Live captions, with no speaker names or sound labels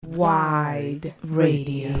Wide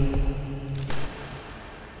Radio.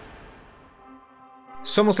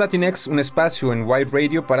 Somos Latinx, un espacio en Wide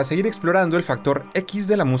Radio para seguir explorando el factor X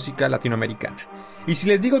de la música latinoamericana. Y si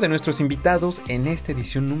les digo de nuestros invitados en esta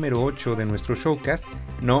edición número 8 de nuestro showcast,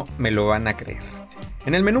 no me lo van a creer.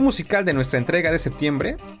 En el menú musical de nuestra entrega de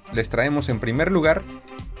septiembre, les traemos en primer lugar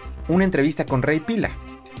una entrevista con Rey Pila,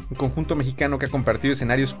 un conjunto mexicano que ha compartido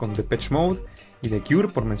escenarios con Depeche Mode y The Cure,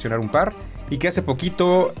 por mencionar un par, y que hace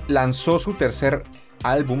poquito lanzó su tercer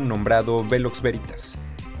álbum nombrado Velox Veritas.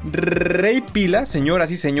 Rey Pila, señoras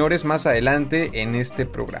y señores, más adelante en este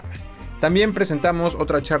programa. También presentamos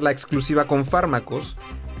otra charla exclusiva con Fármacos.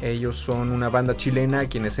 Ellos son una banda chilena a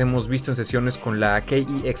quienes hemos visto en sesiones con la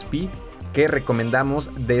KEXP, que recomendamos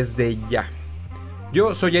desde ya.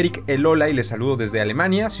 Yo soy Eric Elola y les saludo desde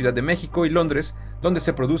Alemania, Ciudad de México y Londres, donde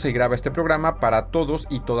se produce y graba este programa para todos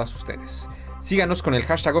y todas ustedes. Síganos con el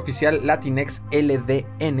hashtag oficial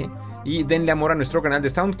LatinxLDN y denle amor a nuestro canal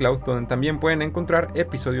de SoundCloud, donde también pueden encontrar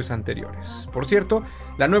episodios anteriores. Por cierto,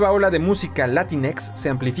 la nueva ola de música Latinx se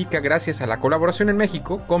amplifica gracias a la colaboración en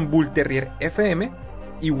México con Bull Terrier FM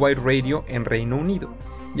y Wide Radio en Reino Unido,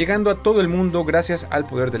 llegando a todo el mundo gracias al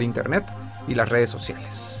poder del internet y las redes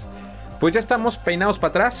sociales. Pues ya estamos peinados para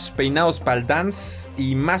atrás, peinados para el dance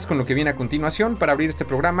y más con lo que viene a continuación para abrir este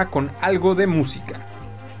programa con algo de música.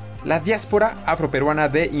 La diáspora afroperuana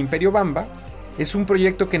de Imperio Bamba es un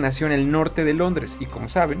proyecto que nació en el norte de Londres y, como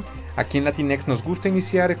saben, aquí en Latinx nos gusta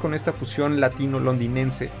iniciar con esta fusión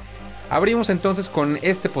latino-londinense. Abrimos entonces con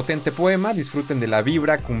este potente poema, disfruten de la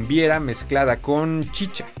vibra cumbiera mezclada con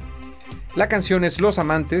chicha. La canción es Los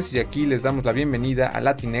Amantes y aquí les damos la bienvenida a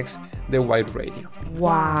Latinx de Wide Radio.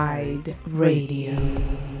 Wide Radio.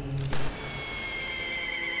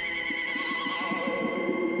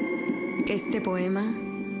 Este poema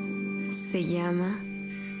se llama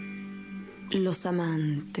Los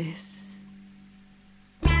Amantes.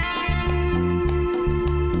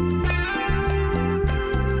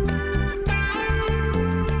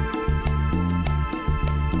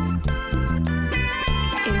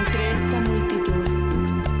 Entre esta multitud,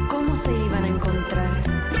 ¿cómo se iban a encontrar?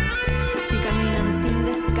 Si caminan sin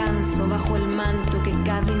descanso bajo el manto que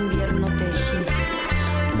cada invierno teje.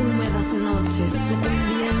 Húmedas noches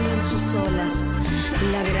sucumbiendo en sus olas,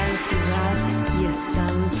 la gran ciudad y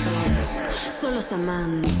están solos, son los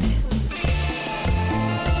amantes.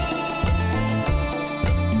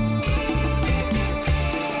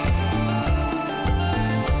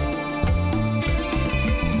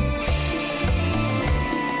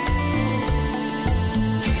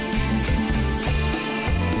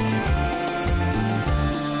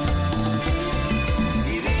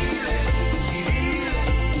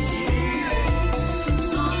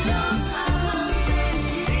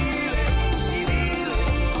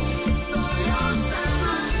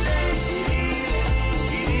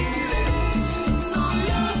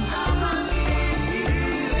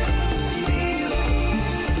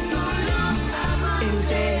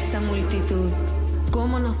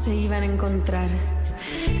 ¿Cómo no se iban a encontrar?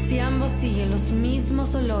 Si ambos siguen los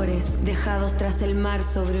mismos olores dejados tras el mar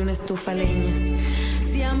sobre una estufa leña.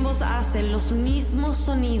 Si ambos hacen los mismos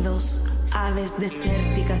sonidos, aves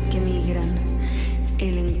desérticas que migran.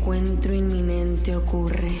 El encuentro inminente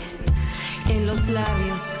ocurre. En los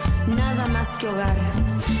labios, nada más que hogar.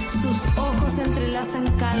 Sus ojos se entrelazan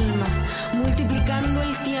calma, multiplicando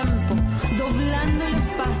el tiempo, doblando el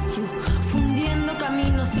espacio, fundiendo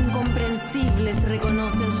caminos incomprensibles,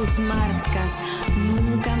 reconocen sus marcas,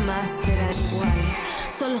 nunca más será igual.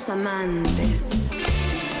 Son los amantes.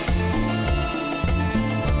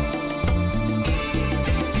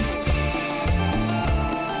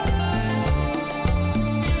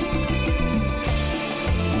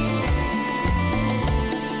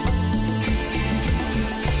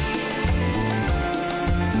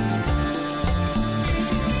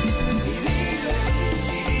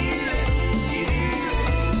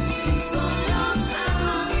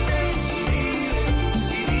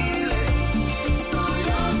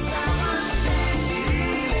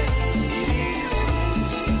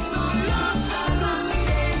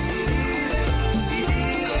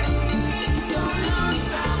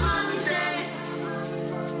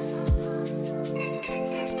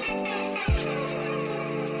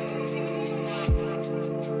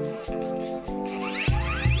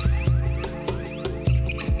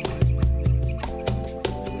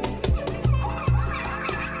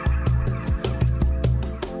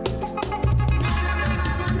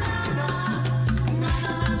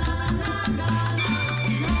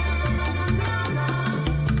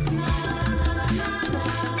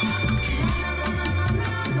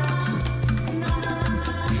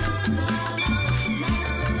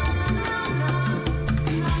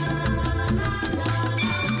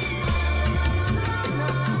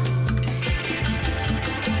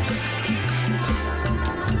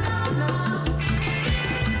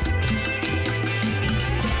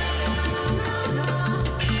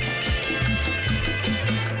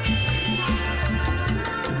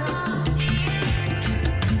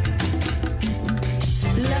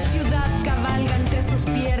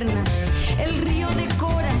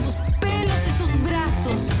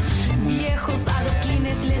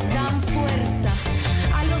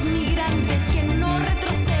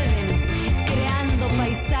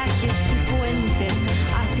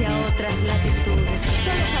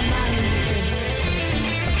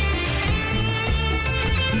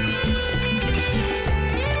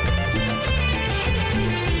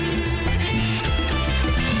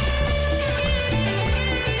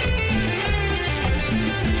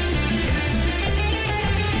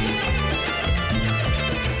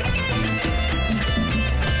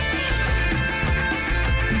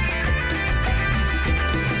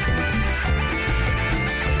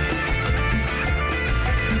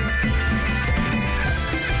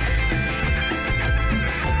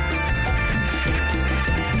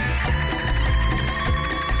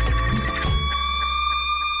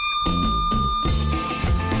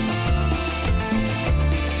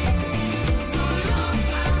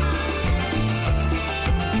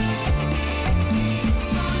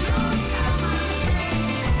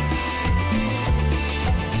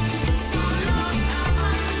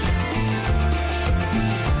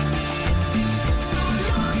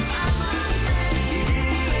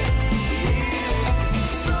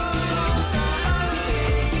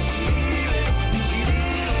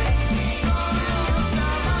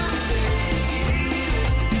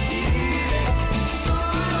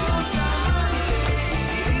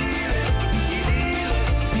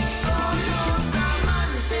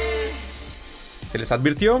 Se les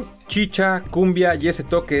advirtió, chicha, cumbia y ese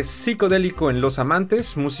toque psicodélico en Los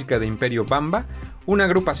Amantes, música de Imperio Bamba, una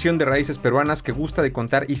agrupación de raíces peruanas que gusta de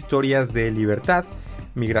contar historias de libertad,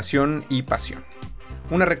 migración y pasión.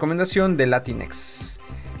 Una recomendación de Latinx.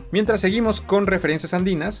 Mientras seguimos con referencias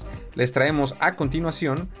andinas, les traemos a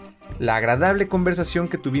continuación la agradable conversación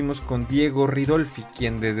que tuvimos con Diego Ridolfi,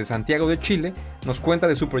 quien desde Santiago de Chile nos cuenta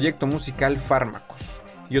de su proyecto musical Fármacos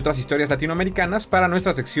y otras historias latinoamericanas para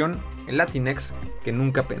nuestra sección El Latinx que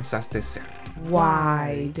nunca pensaste ser.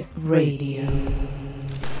 Wide Radio.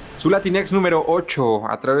 Su Latinx número 8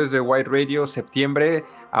 a través de Wide Radio, septiembre,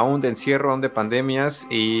 aún de encierro, aún de pandemias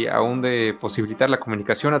y aún de posibilitar la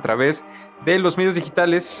comunicación a través de los medios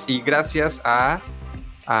digitales, y gracias a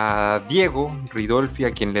Diego Ridolfi,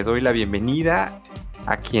 a quien le doy la bienvenida,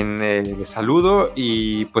 a quien le saludo,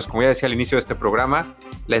 y pues como ya decía al inicio de este programa,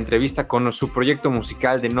 la entrevista con su proyecto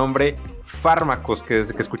musical de nombre Fármacos, que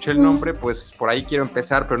desde que escuché el nombre pues por ahí quiero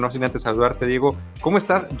empezar, pero no sin antes saludarte. Diego, ¿cómo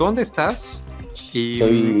estás? ¿Dónde estás?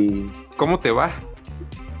 Y ¿cómo te va?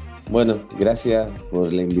 Bueno, gracias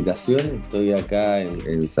por la invitación. Estoy acá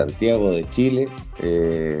en Santiago de Chile,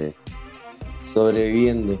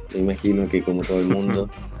 sobreviviendo, me imagino que como todo el mundo,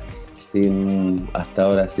 hasta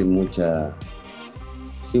ahora sin mucha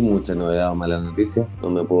novedad o mala noticia. No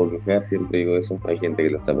me puedo quejar, siempre digo eso. Hay gente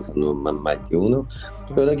que lo está pasando más mal que uno,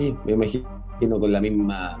 pero aquí me imagino con la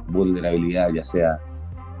misma vulnerabilidad, ya sea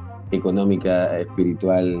económica,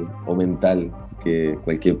 espiritual o mental, que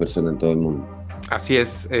cualquier persona en todo el mundo. Así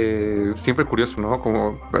es, siempre curioso, ¿no?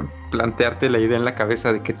 Como plantearte la idea en la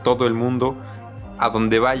cabeza de que todo el mundo, a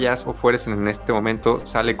donde vayas o fueres en este momento,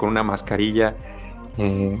 sale con una mascarilla,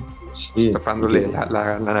 tapándole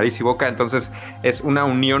la nariz y boca. Entonces es una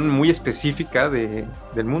unión muy específica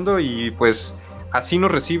del mundo, y pues así nos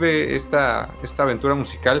recibe esta aventura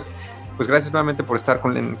musical. Pues gracias nuevamente por estar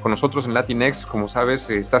con nosotros en Latinx. Como sabes,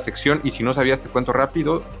 esta sección, y si no sabías te cuento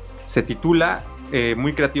rápido, se titula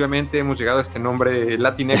muy creativamente, hemos llegado a este nombre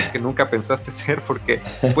Latinx que nunca pensaste ser, porque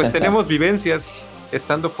pues tenemos vivencias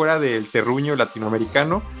estando fuera del terruño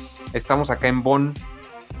latinoamericano. Estamos acá en Bonn,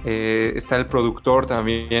 está el productor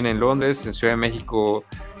también en Londres, en Ciudad de México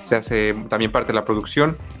se hace también parte de la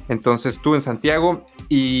producción, entonces tú en Santiago.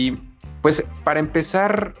 Y pues para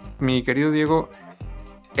empezar, mi querido Diego,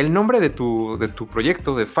 el nombre de tu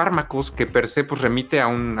proyecto de Fármacos, que per se pues remite a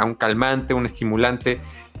un calmante, un estimulante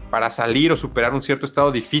para salir o superar un cierto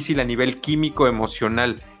estado difícil a nivel químico,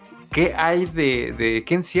 emocional. ¿Qué hay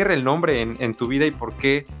qué encierra el nombre en tu vida, y por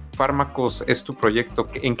qué Fármacos es tu proyecto?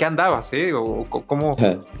 ¿En qué andabas, o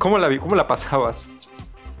cómo la pasabas?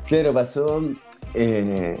 Claro, pasó.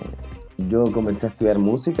 Yo comencé a estudiar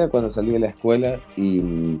música cuando salí de la escuela,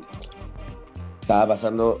 y estaba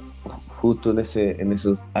pasando justo en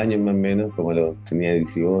esos años más o menos, como tenía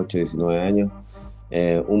 18, 19 años,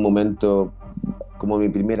 un momento como mi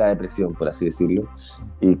primera depresión, por así decirlo,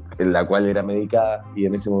 y en la cual era medicada, y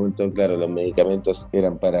en ese momento, claro, los medicamentos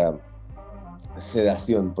eran para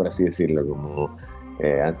sedación, por así decirlo, como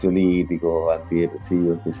ansiolíticos,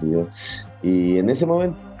 antidepresivos, qué sé yo. Y en ese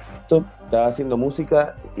momento estaba haciendo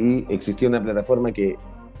música y existía una plataforma que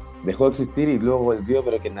dejó de existir y luego volvió,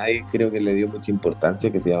 pero que nadie creo que le dio mucha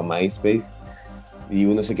importancia, que se llama MySpace, y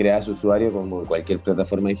uno se creaba su usuario como en cualquier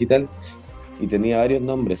plataforma digital, y tenía varios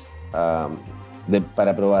nombres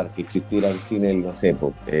para probar que existieran sin el, no sé,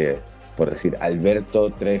 por decir Alberto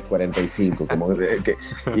 345,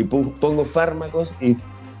 y pongo Fármacos y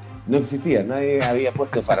no existía, nadie había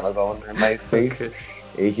puesto Fármacos en MySpace. Okay.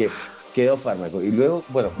 Y dije, quedó Fármacos. Y luego,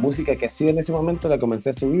 bueno, música que hacía en ese momento la comencé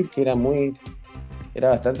a subir, que era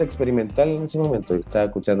bastante experimental en ese momento. Estaba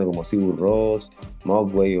escuchando como Sigur Rós,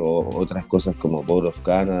 Mogwai o otras cosas como Board of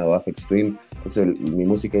Canada o Aphex Twin. Entonces mi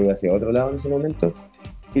música iba hacia otro lado en ese momento.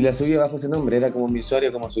 Y la subí bajo ese nombre, era como mi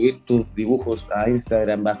usuario, como subir tus dibujos a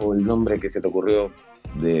Instagram bajo el nombre que se te ocurrió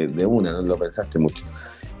de una, no lo pensaste mucho.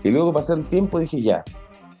 Y luego pasó el tiempo y dije, ya,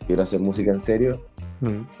 quiero hacer música en serio,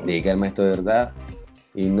 dedicarme a esto de verdad,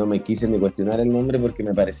 y no me quise ni cuestionar el nombre porque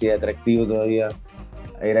me parecía atractivo todavía,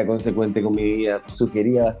 era consecuente con mi vida,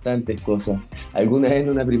 sugería bastantes cosas. Alguna vez en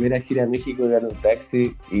una primera gira a México iba en un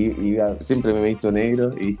taxi y siempre me he visto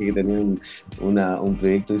negro, y dije que tenía un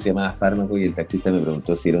proyecto que se llamaba Fármaco, y el taxista me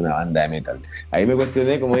preguntó si era una banda de metal. Ahí me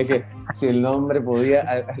cuestioné, como dije, si el nombre podía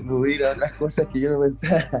aludir a otras cosas que yo no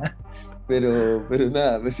pensaba, pero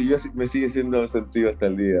nada, me sigue siendo sentido hasta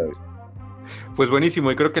el día de hoy. Pues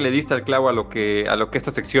buenísimo, y creo que le diste al clavo a lo que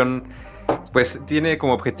esta sección pues tiene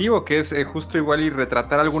como objetivo, que es justo igual y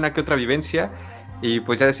retratar alguna que otra vivencia. Y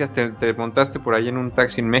pues ya decías, te montaste por ahí en un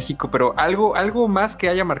taxi en México, pero algo más que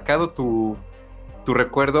haya marcado tu tu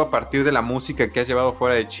recuerdo a partir de la música que has llevado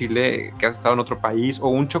fuera de Chile, que has estado en otro país, o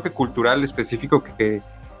un choque cultural específico que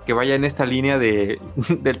vaya en esta línea del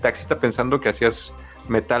taxista pensando que hacías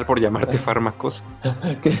metal por llamarte Fármacos.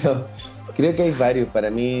 Creo que hay varios. Para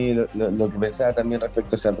mí, lo que pensaba también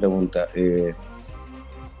respecto a esa pregunta,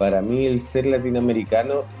 para mí el ser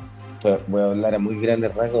latinoamericano, pues voy a hablar a muy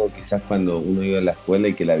grandes rasgos, quizás cuando uno iba a la escuela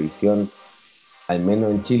y que la visión, al menos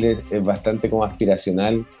en Chile, es bastante como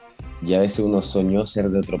aspiracional, y a veces uno soñó ser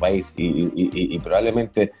de otro país, y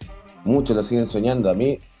probablemente muchos lo siguen soñando. A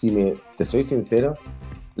mí, te soy sincero,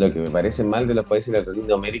 lo que me parece mal de los países de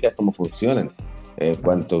Latinoamérica es cómo funcionan,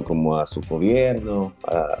 cuanto como a su gobierno,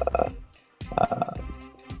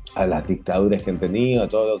 a las dictaduras que han tenido, a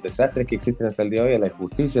todos los desastres que existen hasta el día de hoy, a la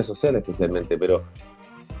injusticia social especialmente, pero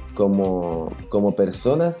como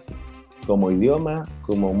personas, como idioma,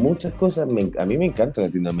 como muchas cosas, a mí me encanta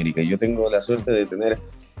Latinoamérica. Yo tengo la suerte de tener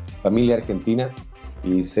familia argentina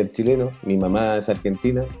y ser chileno. Mi mamá es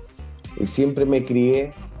argentina y siempre me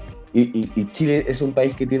crié, y Chile es un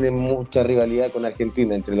país que tiene mucha rivalidad con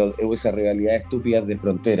Argentina, esa rivalidad estúpida de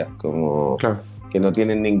frontera, como claro, que no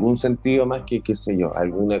tienen ningún sentido más que, qué sé yo,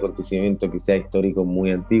 algún acontecimiento que sea histórico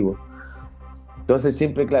muy antiguo. Entonces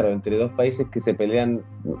siempre, claro, entre dos países que se pelean,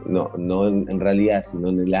 no en realidad, sino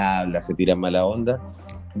en el habla, se tiran mala onda.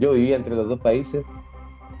 Yo vivía entre los dos países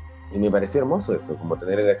y me pareció hermoso eso, como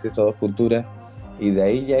tener el acceso a dos culturas, y de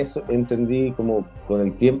ahí ya eso entendí como con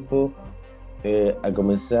el tiempo, a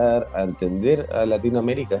comenzar a entender a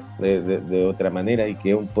Latinoamérica de otra manera, y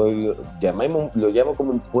que es un pueblo, lo llamo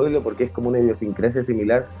como un pueblo porque es como una idiosincrasia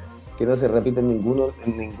similar que no se repite en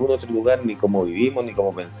ningún otro lugar, ni cómo vivimos, ni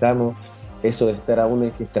cómo pensamos. Eso de estar aún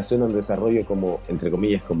en gestación o en desarrollo como, entre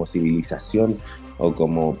comillas, como civilización o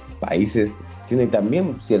como países, tiene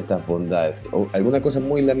también ciertas bondades, o algunas cosas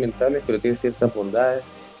muy lamentables, pero tiene ciertas bondades.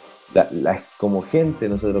 Como gente,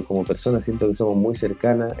 nosotros como personas, siento que somos muy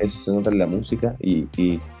cercanas, eso se nota en la música, y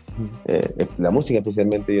la música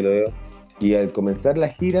especialmente yo lo veo, y al comenzar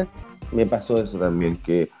las giras me pasó eso también,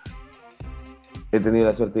 que he tenido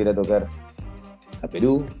la suerte de ir a tocar a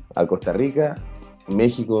Perú, a Costa Rica,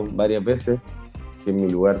 México varias veces, que es mi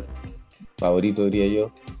lugar favorito, diría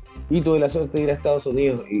yo, y tuve la suerte de ir a Estados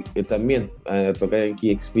Unidos y también a tocar en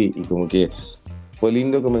KXP, y como que fue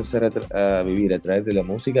lindo comenzar a vivir a través de la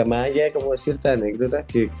música, más allá de como de ciertas anécdotas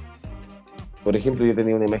que, por ejemplo, yo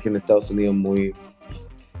tenía una imagen de Estados Unidos muy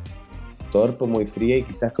torpe, muy fría, y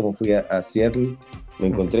quizás como fui a Seattle, me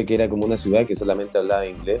encontré que era como una ciudad que solamente hablaba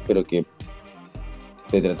inglés, pero que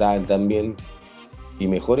te trataban tan bien y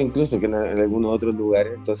mejor incluso que en algunos otros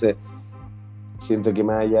lugares. Entonces siento que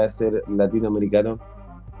más allá de ser latinoamericano,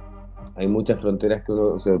 hay muchas fronteras que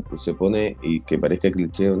uno se pone, y que parezca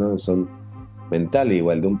cliché o no, son mentales,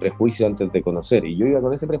 igual, de un prejuicio antes de conocer. Y yo iba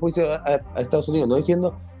con ese prejuicio a Estados Unidos, no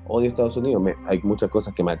diciendo odio Estados Unidos, hay muchas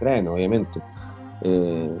cosas que me atraen, obviamente,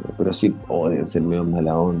 pero sí odio ser medio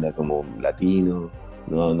mala onda, como latino,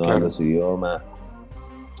 no claro, hablo su idioma,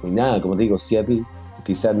 y nada, como te digo, Seattle,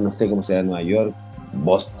 quizás no sé cómo será Nueva York,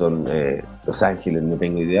 Boston, Los Ángeles, no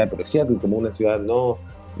tengo idea, pero Seattle como una ciudad, no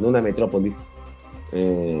una metrópolis,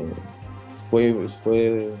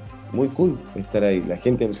 fue muy cool estar ahí. La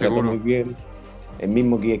gente me trató muy bien, el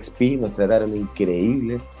mismo KXP nos trataron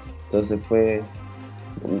increíble. Entonces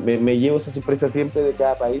me llevo esa sorpresa siempre de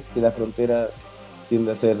cada país, que la frontera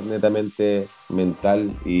tiende a ser netamente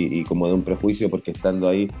mental y como de un prejuicio, porque estando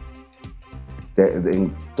ahí,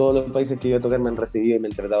 en todos los países que iba a tocar me han recibido y me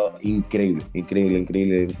han tratado increíble,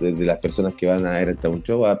 desde las personas que van a ver hasta un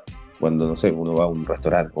show a cuando, no sé, uno va a un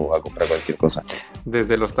restaurante o va a comprar cualquier cosa.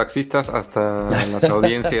 Desde los taxistas hasta las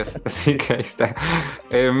audiencias, así que ahí está.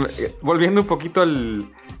 Volviendo un poquito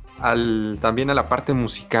también a la parte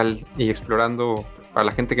musical, y explorando para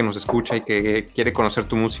la gente que nos escucha y que quiere conocer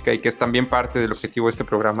tu música, y que es también parte del objetivo de este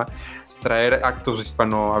programa, traer actos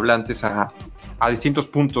hispanohablantes a distintos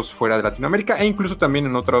puntos fuera de Latinoamérica, e incluso también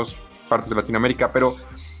en otras partes de Latinoamérica, pero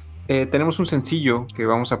tenemos un sencillo que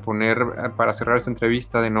vamos a poner para cerrar esta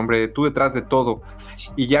entrevista, de nombre Tú detrás de todo.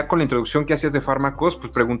 Y ya con la introducción que hacías de Fármacos, pues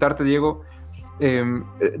preguntarte, Diego,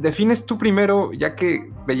 defines tú primero, ya que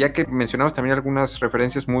mencionabas también algunas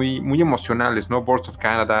referencias muy, muy emocionales, ¿no? Boards of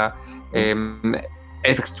Canada,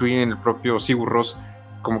 FX Twin, el propio Sigur Rós,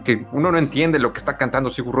 como que uno no entiende lo que está cantando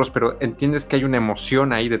Sigur Rós, pero entiendes que hay una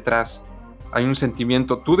emoción ahí detrás, hay un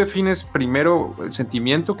sentimiento. ¿Tú defines primero el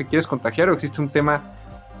sentimiento que quieres contagiar, o existe un tema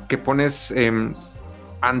que pones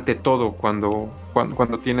ante todo cuando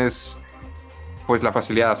tienes pues la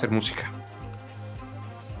facilidad de hacer música?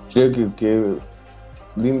 Creo que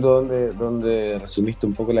lindo donde resumiste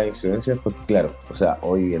un poco las influencias, porque claro, o sea,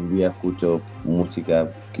 hoy en día escucho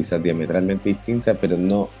música quizás diametralmente distinta, pero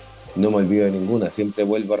no me olvido de ninguna, siempre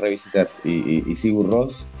vuelvo a revisitar. Y Sigur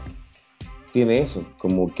Rós tiene eso,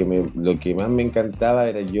 como que lo que más me encantaba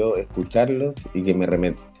era yo escucharlos y que me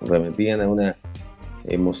remetían a una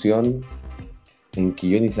emoción en que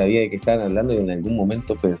yo ni sabía de qué estaban hablando, y en algún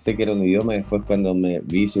momento pensé que era un idioma. Después, cuando me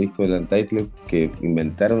vi su disco de Untitled, que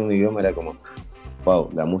inventaron un idioma, era como wow,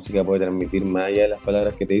 la música puede transmitir más allá de las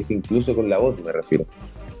palabras que te dice, incluso con la voz me refiero.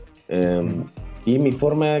 Y mi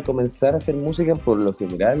forma de comenzar a hacer música, por lo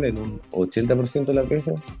general, en un 80% de las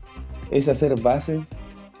veces, es hacer bases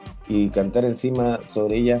y cantar encima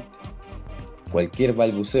sobre ella cualquier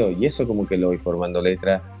balbuceo, y eso como que lo voy formando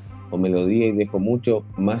letra o melodía, y dejo mucho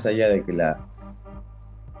más allá de que la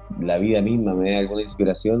vida misma me dé alguna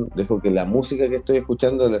inspiración, dejo que la música que estoy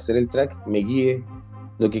escuchando al hacer el track me guíe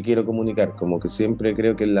lo que quiero comunicar. Como que siempre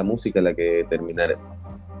creo que es la música la que debe terminar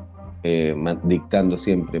dictando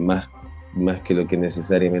siempre, más que lo que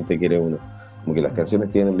necesariamente quiere uno. Como que las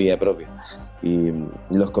canciones tienen vida propia. Y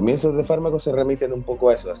los comienzos de Fármacos se remiten un poco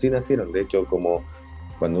a eso, así nacieron. De hecho, como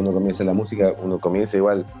cuando uno comienza la música, uno comienza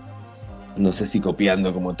igual, no sé si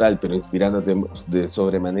copiando como tal, pero inspirándote de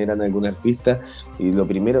sobremanera en algún artista. Y lo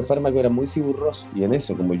primero de Fármaco era muy Sigur Rós, y en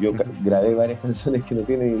eso, como yo grabé varias canciones que no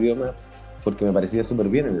tienen idioma, porque me parecía súper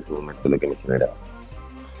bien en ese momento lo que me generaba.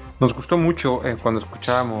 Nos gustó mucho cuando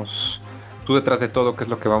escuchábamos Tú detrás de todo, que es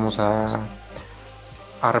lo que vamos a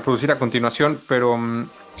reproducir a continuación, pero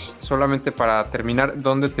solamente para terminar,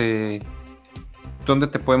 ¿dónde te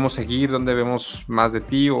podemos seguir? ¿Dónde vemos más de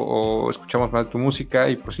ti o escuchamos más de tu música?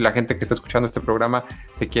 Y pues si la gente que está escuchando este programa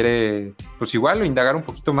te quiere, pues igual, indagar un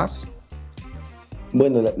poquito más.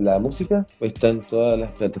 Bueno, la música está en todas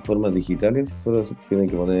las plataformas digitales, solo se tienen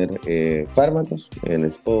que poner Fármacos en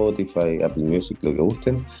Spotify, Apple Music, lo que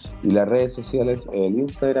gusten. Y las redes sociales, el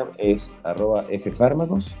Instagram es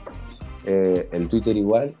 @ffármacos, el Twitter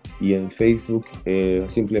igual, y en Facebook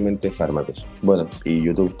simplemente Fármacos. Bueno, y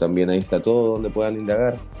YouTube también, ahí está todo donde puedan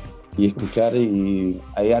indagar y escuchar, y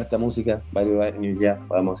hay harta música, varios años ya,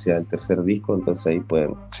 vamos hacia el tercer disco, entonces ahí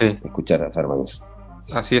pueden escuchar a Fármacos.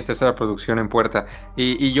 Así es, esta es la producción en puerta.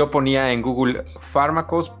 Y yo ponía en Google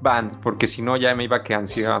Fármacos Band, porque si no ya me iba que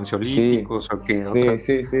ansiolíticos o que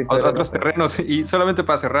otros terrenos. Y solamente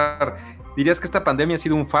para cerrar, ¿dirías que esta pandemia ha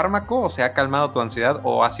sido un fármaco, o sea, ha calmado tu ansiedad,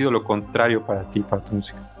 o ha sido lo contrario para ti, para tu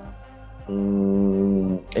música?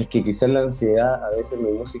 Es que quizás la ansiedad, a veces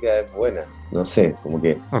mi música es buena, no sé, como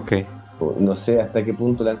que... Okay. No sé hasta qué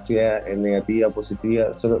punto la ansiedad es negativa o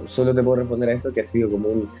positiva, solo te puedo responder a eso, que ha sido como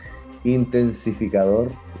un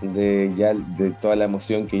intensificador de toda la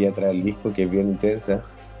emoción que ya trae el disco, que es bien intensa.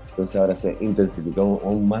 Entonces ahora se intensificó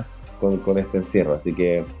aún más con este encierro. Así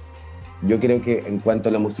que yo creo que en cuanto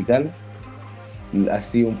a lo musical ha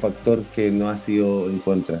sido un factor que no ha sido en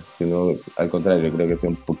contra, sino al contrario, creo que es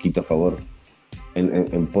un poquito a favor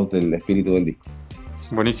en pos del espíritu del disco.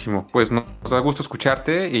 Buenísimo, pues nos da gusto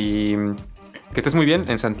escucharte y que estés muy bien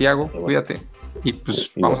en Santiago, bueno. Cuídate. Y pues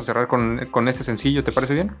vamos a cerrar con este sencillo, ¿te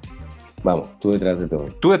parece bien? Vamos, Tú detrás de todo.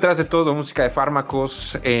 Tú detrás de todo, música de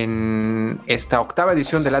Fármacos en esta 8ª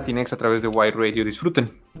edición de Latinx a través de Wide Radio.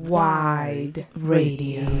 Disfruten. Wide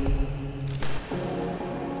Radio.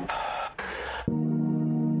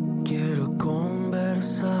 Quiero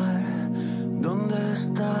conversar. ¿Dónde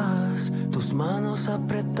estás? Tus manos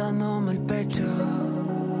apretándome el pecho.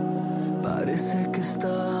 Parece que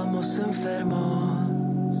estamos enfermos.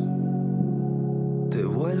 Te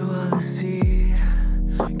vuelvo a decir,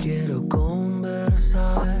 quiero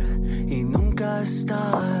conversar y nunca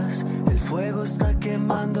estás. El fuego está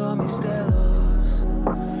quemando mis dedos.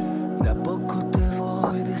 De a poco te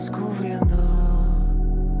voy descubriendo.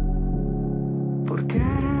 Porque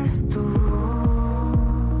eres tú.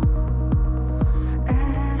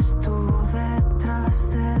 Eres tú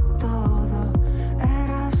detrás de todo.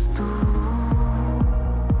 Eres tú.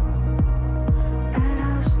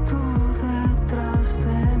 Eres tú detrás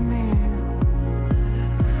de mí.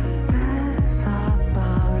 Desapareceme,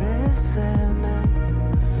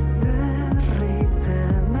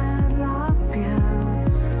 derríteme la piel,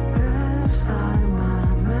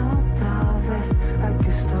 desármame otra vez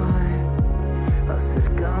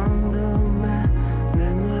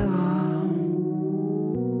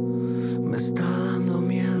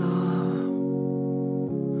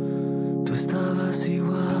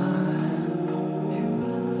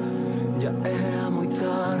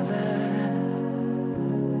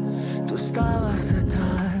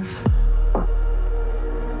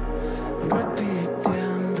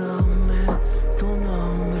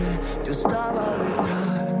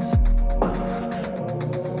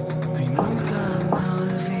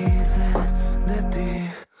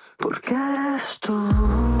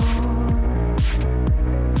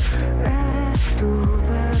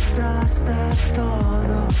de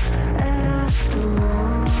todo, eras tú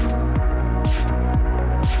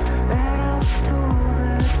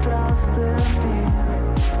detrás de mí.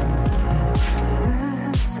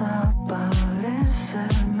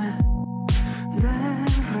 Desaparecerme,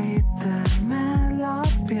 derríteme la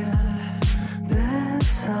piel,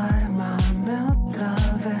 desarmame otra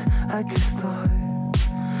vez. Aquí estoy,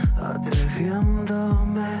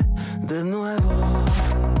 atreviéndome de nuevo.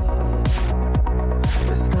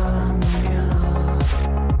 Me está dando miedo,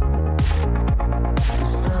 tú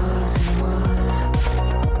estás igual.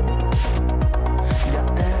 Ya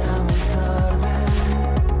era muy tarde,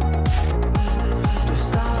 tú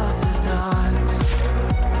estabas detrás,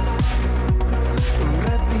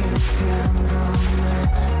 repitiéndome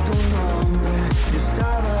tu nombre. Yo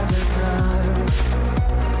estaba detrás,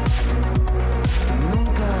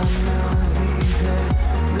 nunca me olvidé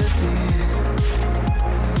de ti.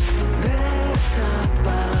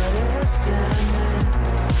 Desapareceme,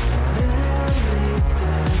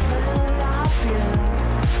 derríteme la piel,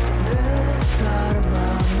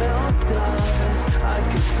 desármame otra vez.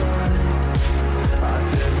 Aquí estoy,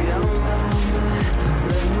 atreviéndome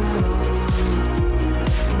de nuevo.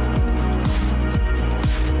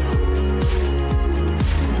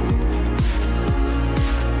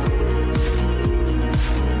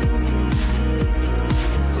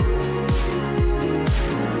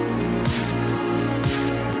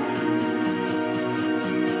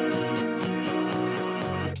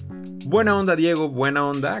 Buena onda, Diego, buena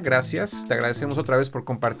onda, gracias. Te agradecemos otra vez por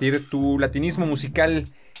compartir tu latinismo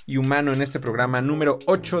musical y humano en este programa número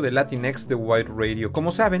 8 de Latinx de White Radio.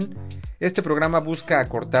 Como saben, este programa busca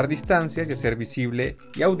acortar distancias y hacer visible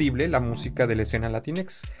y audible la música de la escena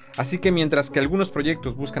Latinx. Así que mientras que algunos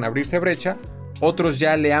proyectos buscan abrirse brecha, otros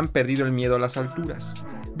ya le han perdido el miedo a las alturas.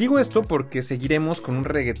 Digo esto porque seguiremos con un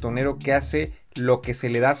reggaetonero que hace lo que se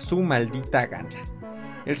le da su maldita gana.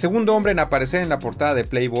 El segundo hombre en aparecer en la portada de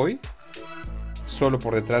Playboy, solo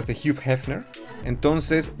por detrás de Hugh Hefner,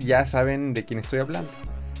 entonces ya saben de quién estoy hablando.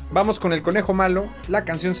 Vamos con El Conejo Malo, la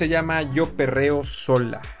canción se llama Yo Perreo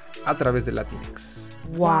Sola, a través de Latinx.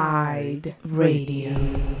 Wide Radio.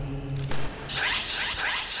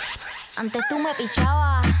 Antes tú me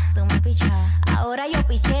pichabas, ahora yo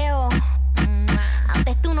picheo.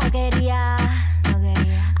 Antes tú no querías,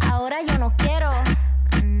 ahora yo no quiero.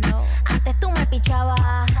 Antes tú me pichabas,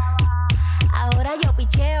 ahora yo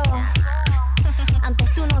picheo.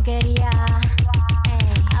 Antes tú no querías,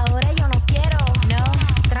 ahora yo no quiero. No,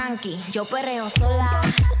 tranqui, yo perreo sola.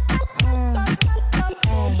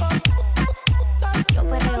 Yo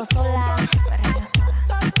perreo sola.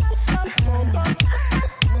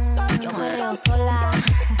 Yo perreo sola.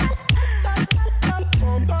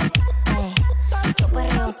 Yo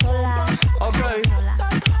perreo sola.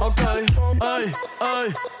 Ok, ay.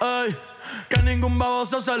 Que ningún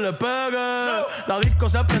baboso se le pegue. La disco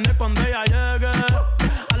se prende cuando ella llegue.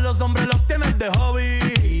 A los hombres los tienes de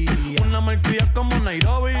hobby. Una malcria como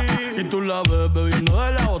Nairobi. Y tú la ves bebiendo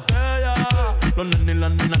de la botella. Los nenes y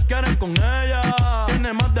las nenas quieren con ella.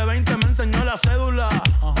 Tiene más de 20, me enseñó la cédula.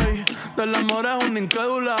 Ey, del amor es una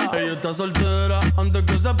incrédula. Ella está soltera antes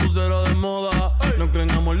que se pusiera de moda. No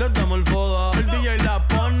creen amor, le damos el foda. El DJ la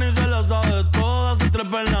pone y se la sabe toda. Se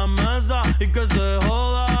trepa en la mesa y que se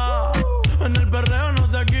joda. En el perreo no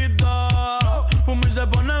se quita. Fuma y se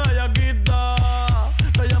pone bellaquita.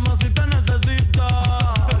 Te llama si te necesita.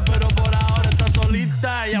 Pero por ahora está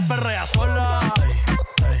solita. Ella perrea sola.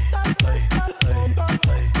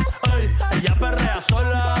 Ella perrea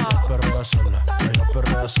sola. Ella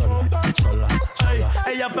perrea sola.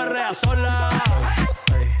 Ella perrea sola.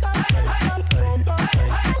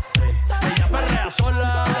 Ella perrea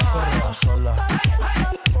sola.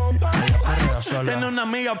 Tiene una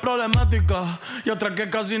amiga problemática y otra que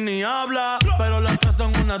casi ni habla, pero las tres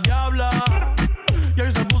son una diabla. Y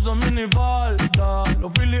ahí se puso minifalda,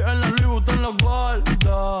 los Phillies en la Louis Vuitton los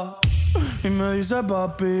guarda. Y me dice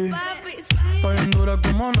papi, estoy en dura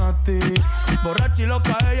como Nati. Borracha y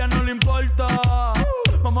loca, a ella no le importa.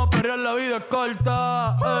 Vamos a perrear, la vida es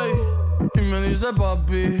corta. Ey. Y me dice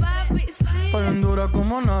papi, estoy en dura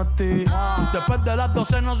como Nati. Después de las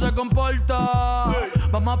 12 no se comporta.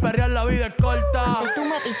 Vamos a perrear, la vida es corta. Antes tú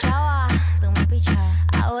me pichabas,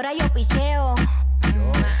 ahora yo picheo.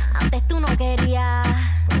 Antes tú no querías,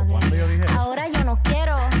 ahora yo no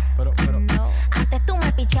quiero. Pero. Antes tú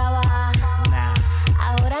me pichabas,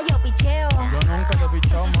 ahora yo picheo. Yo nunca te he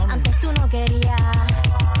pichado, mami. Antes tú no querías,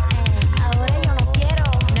 ahora yo no quiero.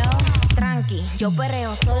 No, tranqui, yo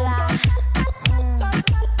perreo sola.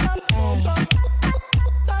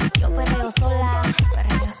 Yo perreo sola.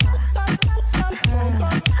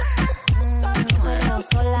 Yo perreo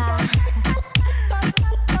sola.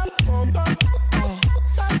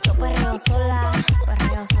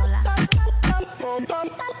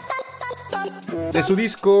 De su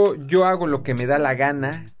disco Yo hago lo que me da la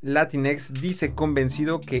gana, Latinx dice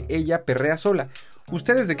convencido que ella perrea sola.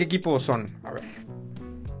 ¿Ustedes de qué equipo son? A ver.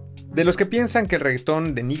 ¿De los que piensan que el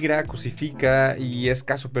reggaetón denigra, cosifica y es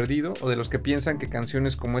caso perdido? ¿O de los que piensan que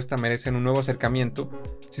canciones como esta merecen un nuevo acercamiento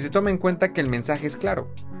si se toma en cuenta que el mensaje es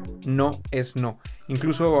claro? No es no.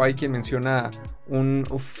 Incluso hay quien menciona un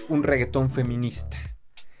reggaetón feminista.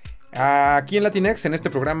 Aquí en Latinx, en este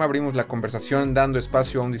programa, abrimos la conversación dando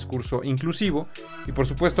espacio a un discurso inclusivo y por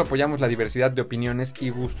supuesto apoyamos la diversidad de opiniones y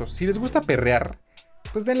gustos. Si les gusta perrear,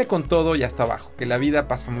 pues denle con todo y hasta abajo, que la vida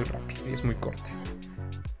pasa muy rápido y es muy corta.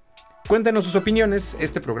 Cuéntenos sus opiniones,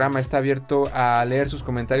 este programa está abierto a leer sus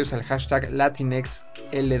comentarios al hashtag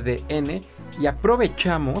LatinxLDN y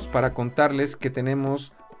aprovechamos para contarles que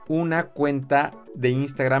tenemos una cuenta de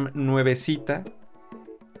Instagram nuevecita.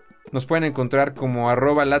 Nos pueden encontrar como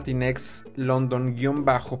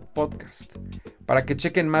 @LatinxLondon_podcast para que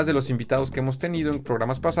chequen más de los invitados que hemos tenido en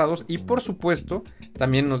programas pasados y por supuesto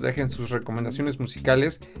también nos dejen sus recomendaciones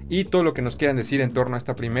musicales y todo lo que nos quieran decir en torno a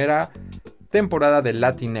esta primera temporada de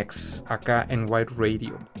Latinx acá en White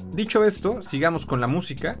Radio. Dicho esto, sigamos con la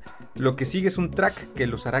música. Lo que sigue es un track que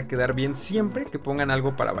los hará quedar bien siempre que pongan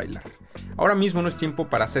algo para bailar. Ahora mismo no es tiempo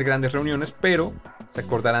para hacer grandes reuniones, pero se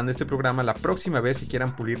acordarán de este programa la próxima vez que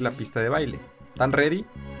quieran pulir la pista de baile. ¿Están ready?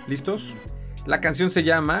 ¿Listos? La canción se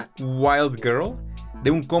llama Wild Girl,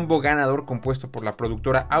 de un combo ganador compuesto por la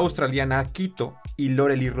productora australiana Quito y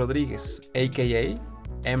Lorely Rodríguez, a.k.a.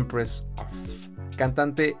 Empress of.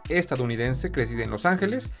 Cantante estadounidense, crecida en Los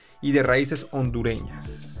Ángeles y de raíces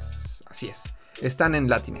hondureñas. Así es, están en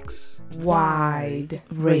Latinx. Wide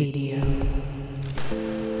Radio.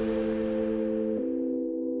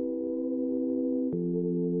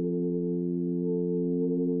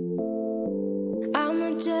 I'm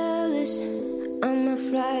not jealous, I'm not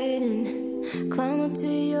frightened. Climb up to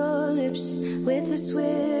your lips with a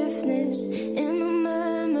swiftness in a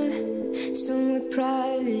murmur, somewhere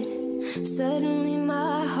private. Suddenly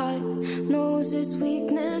my heart knows its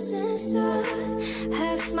weakness inside.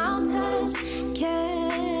 Half smile touch,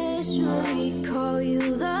 casually call you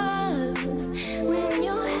love. When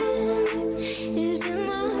your hand is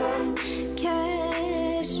enough,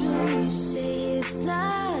 casually say it's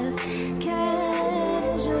love.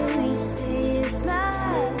 Casually say it's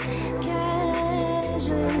love.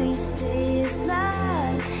 Casually say it's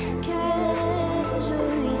love.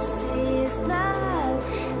 Casually say it's love.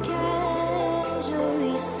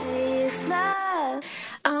 Casually say it's love.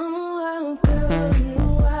 I'm a wild girl in the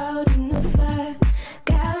wild, in the fire.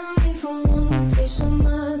 Gather me from one place to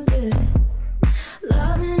another.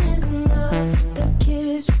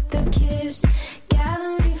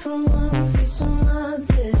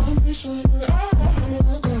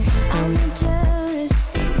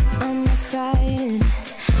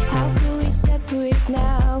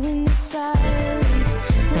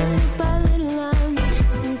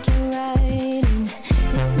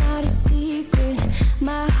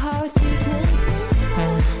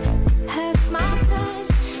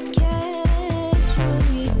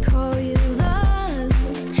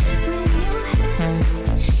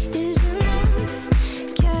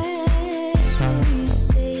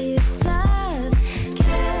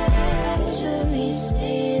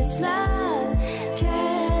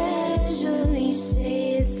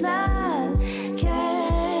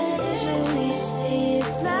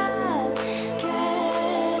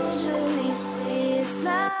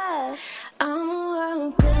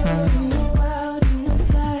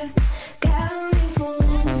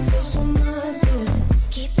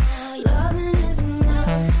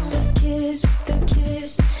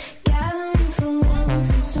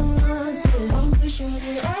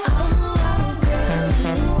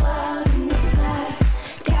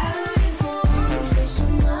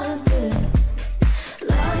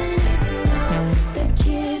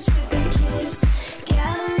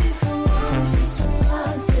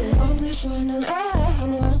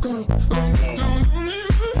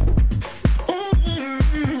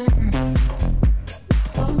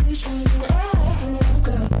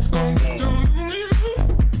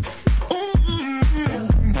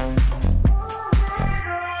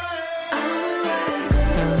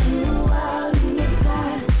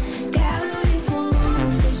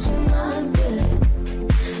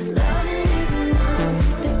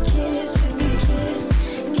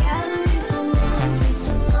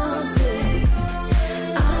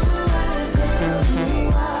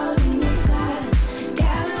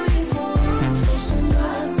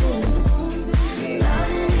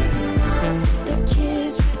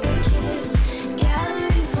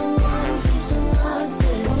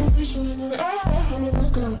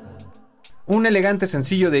 un elegante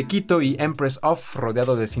sencillo de Quito y Empress of,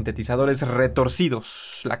 rodeado de sintetizadores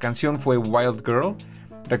retorcidos. La canción fue Wild Girl.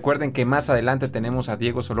 Recuerden que más adelante tenemos a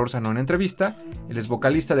Diego Solórzano en entrevista. Él es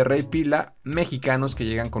vocalista de Rey Pila, mexicanos que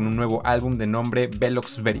llegan con un nuevo álbum de nombre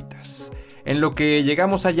Velox Veritas. En lo que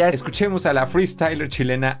llegamos allá, escuchemos a la freestyler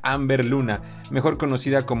chilena Amber Luna, mejor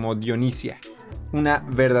conocida como Dionisia, una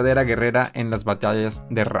verdadera guerrera en las batallas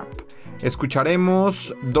de rap.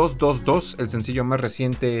 Escucharemos 222, el sencillo más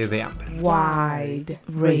reciente de Amber. Wide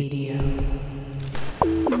Radio.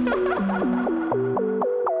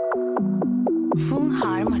 Full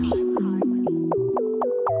Harmony.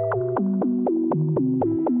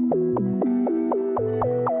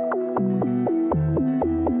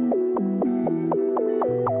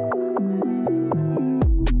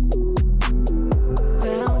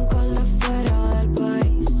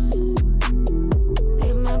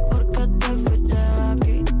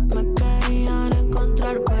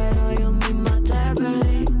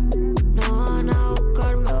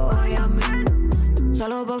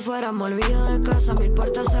 Fuera, me olvido de casa, 1000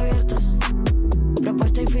 puertas abiertas.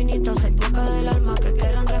 Propuestas infinitas, hay pocas del alma que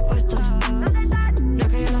quieran respuestas. No es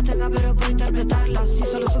que yo las tenga, pero puedo interpretarlas. Si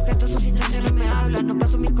solo sujeto sus intenciones me hablan. No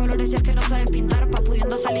paso mis colores y es que no saben pintar. Pa'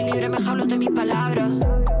 pudiendo salir libre me jalo de mis palabras.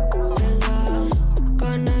 Celdas,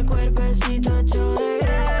 con el cuerpecito hecho de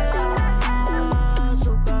greda.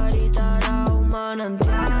 Su carita era un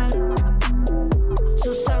manantial.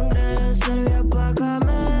 Su sangre le servía pa' cambiar.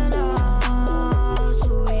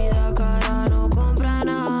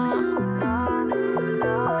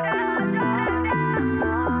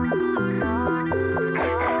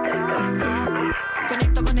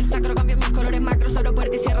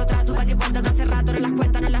 Puerta y cierro trato, pa' que cuentas de hace rato. No las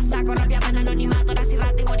cuentas, no las saco, rapeaba en anonimato. Nací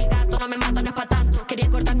rata y morigato, no me mato, no es pa' tanto. Quería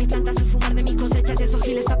cortar mis plantas y fumar de mis cosechas. Y esos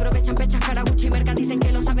giles aprovechan pechas, Caraguchi y Merca. Dicen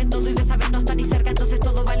que lo saben todo y de saber no están ni cerca. Entonces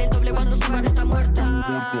todo vale el doble cuando su mano está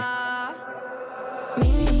muerta.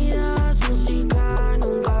 Mi vida es música,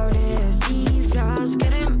 nunca hablé de cifras.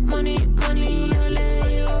 Quieren money, money, yo le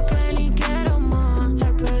digo que ni quiero más.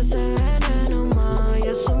 Saca ese veneno más y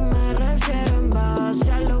eso me refiero en base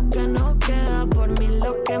a lo que no queda. Por mí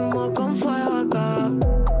lo quemo con fuego acá.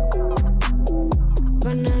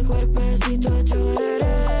 Con el cuerpecito hecho de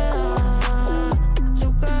greda.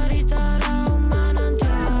 Su carita era un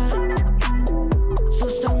manantial. Su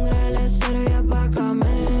sangre le servía pa'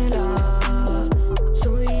 camela.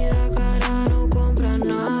 Su vida cara no compra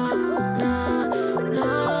nada, nada,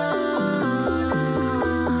 nada.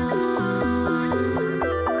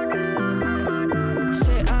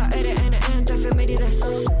 C-A-R-N-N, efemérides.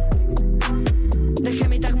 Dejé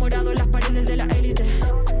mi tag morado en las paredes de la élite.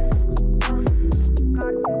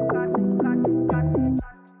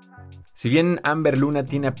 Si bien Amber Luna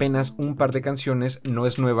tiene apenas un par de canciones, no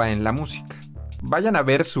es nueva en la música. Vayan a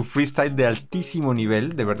ver su freestyle de altísimo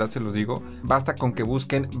nivel, de verdad se los digo. Basta con que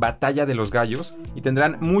busquen Batalla de los Gallos y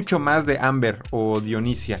tendrán mucho más de Amber o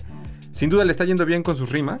Dionisia. Sin duda le está yendo bien con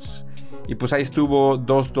sus rimas. Y pues ahí estuvo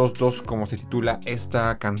 222 como se titula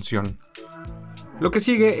esta canción. Lo que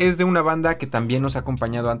sigue es de una banda que también nos ha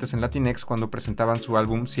acompañado antes en Latinex cuando presentaban su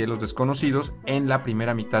álbum Cielos Desconocidos en la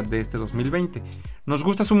primera mitad de este 2020. Nos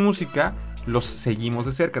gusta su música, los seguimos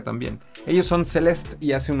de cerca también. Ellos son Celeste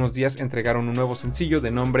y hace unos días entregaron un nuevo sencillo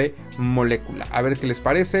de nombre Molécula. A ver qué les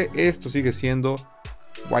parece, esto sigue siendo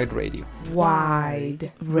Wide Radio.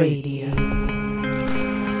 Wide Radio.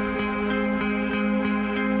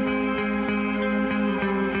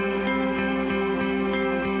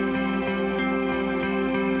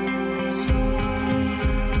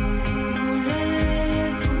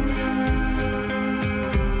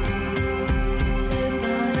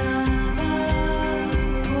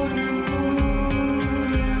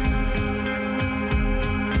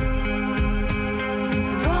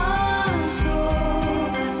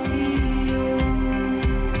 Vacío,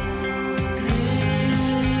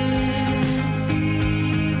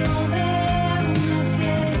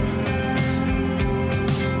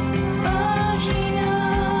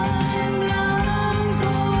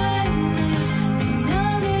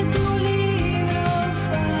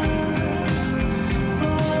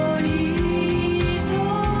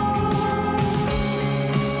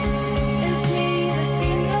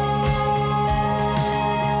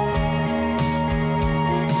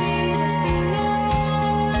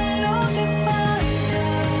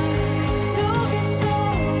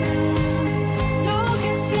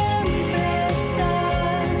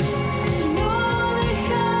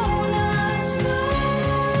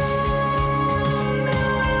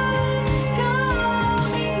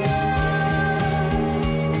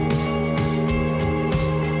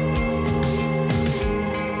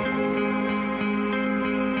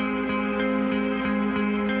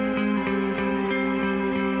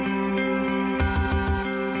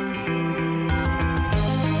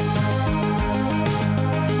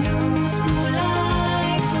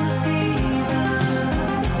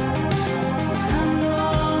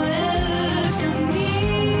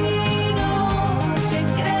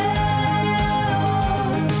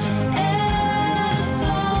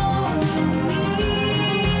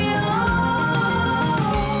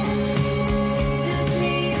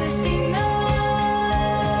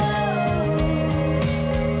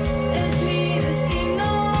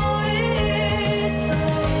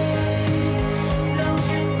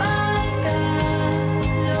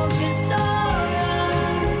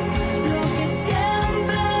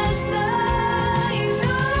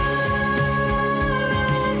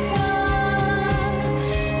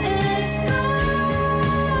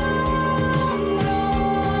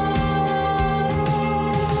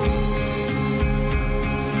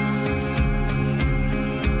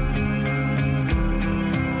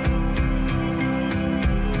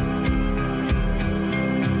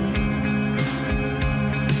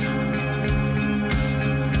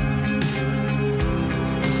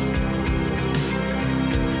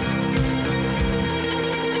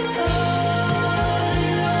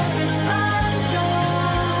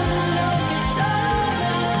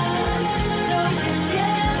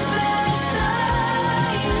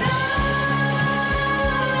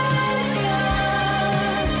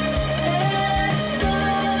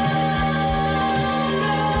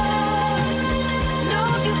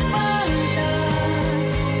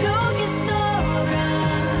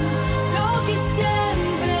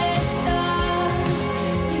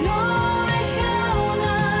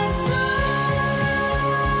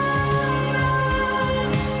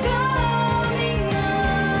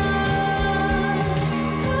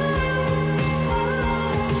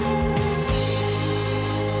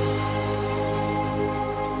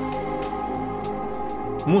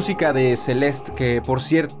 Música de Celeste, que por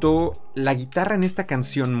cierto, la guitarra en esta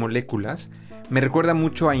canción, Moléculas, me recuerda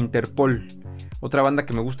mucho a Interpol, otra banda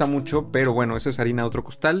que me gusta mucho, pero bueno, eso es harina de otro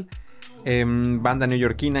costal. Banda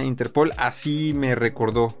neoyorquina, Interpol, así me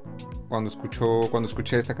recordó cuando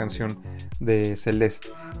escuché esta canción de Celeste.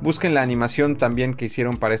 Busquen la animación también que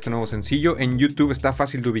hicieron para este nuevo sencillo. En YouTube está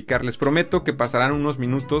fácil de ubicar. Les prometo que pasarán unos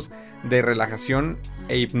minutos de relajación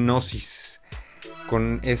e hipnosis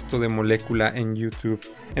con esto de Molécula en YouTube.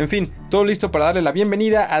 En fin, todo listo para darle la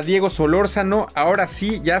bienvenida a Diego Solórzano. Ahora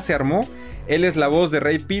sí, ya se armó. Él es la voz de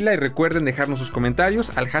Rey Pila y recuerden dejarnos sus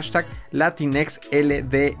comentarios al hashtag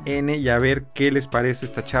LatinxLDN y a ver qué les parece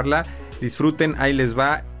esta charla. Disfruten, ahí les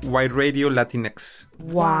va Wide Radio Latinx.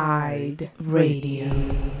 Wide Radio.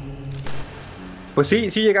 Pues sí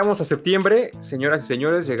llegamos a septiembre, señoras y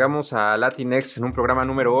señores, llegamos a Latinx en un programa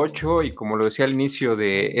número 8 y como lo decía al inicio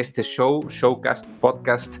de este showcast,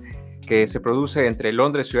 podcast que se produce entre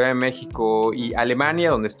Londres, Ciudad de México y Alemania,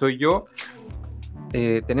 donde estoy yo.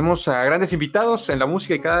 Tenemos a grandes invitados en la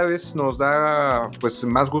música y cada vez nos da pues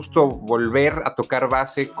más gusto volver a tocar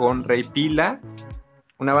base con Rey Pila,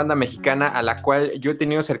 una banda mexicana a la cual yo he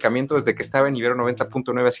tenido acercamiento desde que estaba en Ibero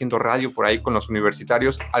 90.9 haciendo radio por ahí con los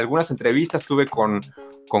universitarios. Algunas entrevistas tuve con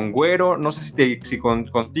Güero, no sé si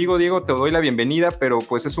contigo, Diego, te doy la bienvenida, pero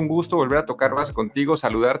pues es un gusto volver a tocar base contigo,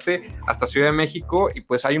 saludarte hasta Ciudad de México y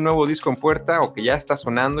pues hay un nuevo disco en puerta o que ya está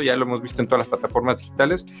sonando, ya lo hemos visto en todas las plataformas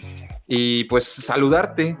digitales y pues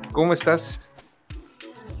saludarte, ¿cómo estás?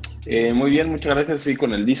 Muy bien, muchas gracias, sí,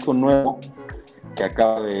 con el disco nuevo que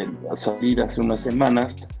acaba de salir hace unas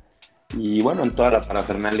semanas y bueno, en toda la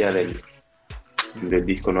parafernalia del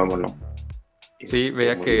disco nuevo, ¿no? Sí,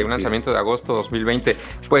 veía que un lanzamiento de agosto 2020.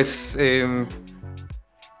 Pues,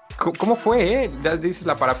 ¿cómo fue? Ya dices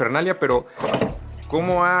la parafernalia, pero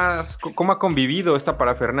 ¿cómo ha convivido esta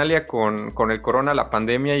parafernalia con el corona, la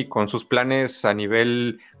pandemia y con sus planes a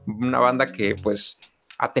nivel una banda que pues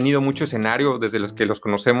ha tenido mucho escenario desde los que los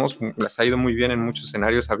conocemos, les ha ido muy bien en muchos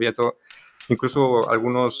escenarios, había todo, incluso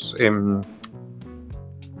algunos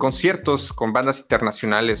conciertos con bandas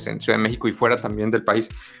internacionales en Ciudad de México y fuera también del país,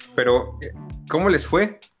 pero ¿cómo les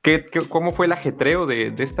fue? ¿Cómo fue el ajetreo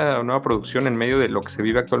de esta nueva producción en medio de lo que se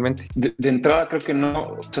vive actualmente? De entrada creo que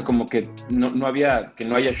no, o sea, como que no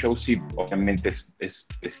haya shows, sí, obviamente es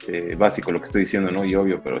básico lo que estoy diciendo, ¿no? Y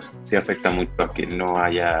obvio, pero sí afecta mucho a que no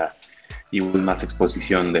haya igual más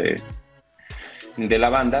exposición de la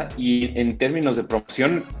banda, y en términos de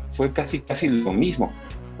promoción fue casi lo mismo.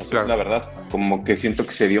 O sea, claro. La verdad, como que siento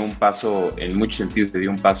que se dio un paso, en muchos sentidos, se dio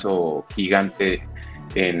un paso gigante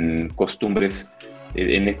en costumbres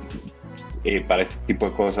para este tipo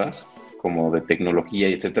de cosas, como de tecnología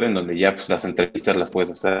y etcétera, en donde ya pues, las entrevistas las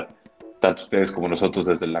puedes hacer tanto ustedes como nosotros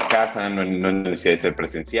desde la casa, no hay necesidad de ser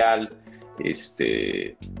presencial.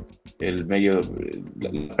 El medio,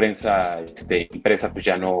 la prensa impresa pues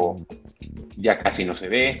ya casi no se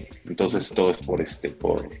ve, entonces todo es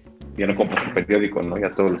por ya no compras un periódico, ¿no? Ya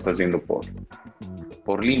todo lo estás viendo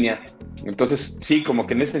por línea. Entonces sí, como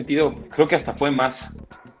que en ese sentido creo que hasta fue más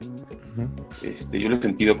yo lo he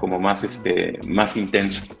sentido como más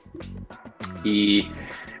intenso. Y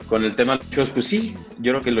con el tema de los shows, pues sí,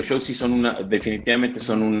 yo creo que los shows sí son definitivamente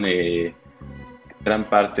son un gran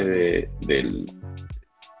parte del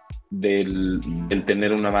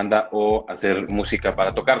tener una banda o hacer música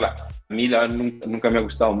para tocarla. A mí nunca me ha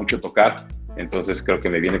gustado mucho tocar, entonces creo que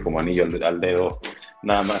me viene como anillo al dedo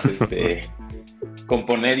nada más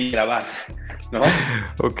componer y grabar, ¿no?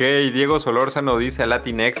 Ok, Diego Solórzano dice a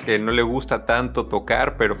Latinx que no le gusta tanto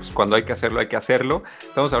tocar, pero pues cuando hay que hacerlo, hay que hacerlo.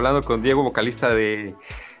 Estamos hablando con Diego, vocalista de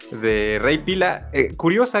Rey Pila.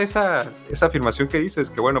 Curiosa esa afirmación que dices,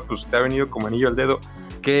 que bueno, pues te ha venido como anillo al dedo.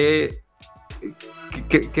 ¿Qué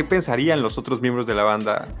pensarían los otros miembros de la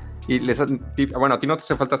banda? Bueno, a ti no te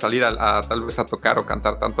hace falta salir tal vez a tocar o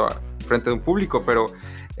cantar tanto frente de un público, pero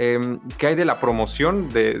 ¿qué hay de la promoción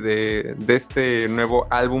de este nuevo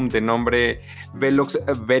álbum de nombre Velox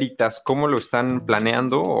Veritas? ¿Cómo lo están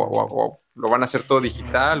planeando? ¿O lo van a hacer todo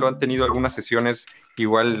digital? ¿O han tenido algunas sesiones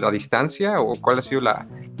igual a distancia? ¿O cuál ha sido la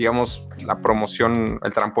promoción,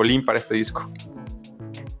 el trampolín para este disco?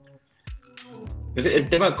 El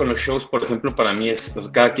tema con los shows, por ejemplo, para mí es, o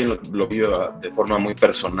sea, cada quien lo vive de forma muy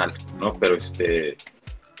personal, ¿no? Pero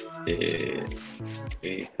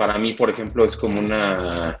para mí, por ejemplo, es como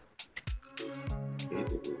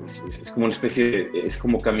es como una especie de, es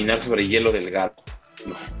como caminar sobre hielo delgado,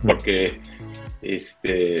 ¿no? Porque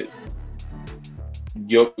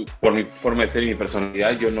yo, por mi forma de ser y mi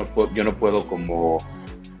personalidad, yo no puedo como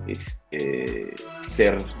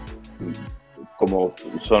ser como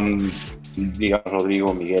son, digamos,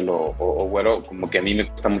 Rodrigo, Miguel o Güero, como que a mí me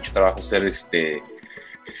cuesta mucho trabajo ser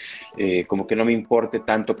como que no me importe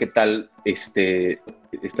tanto qué tal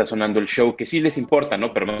está sonando el show, que sí les importa,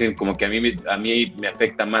 ¿no? Pero más bien como que a mí me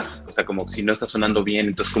afecta más, o sea, como si no está sonando bien,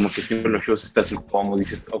 entonces como que siempre en los shows estás incómodo,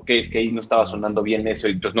 dices, ok, es que ahí no estaba sonando bien eso,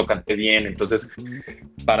 y entonces no canté bien, entonces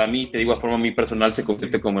para mí, te digo, a forma muy personal, se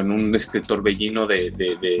convierte como en un torbellino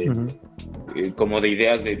como de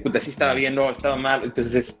ideas de, puta, sí estaba bien, no, estaba mal,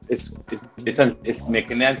 entonces me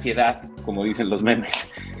genera ansiedad, como dicen los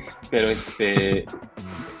memes, pero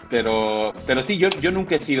Pero sí, yo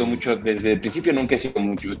nunca he sido mucho, desde el principio nunca he sido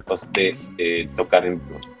mucho de tocar,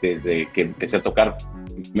 desde que empecé a tocar,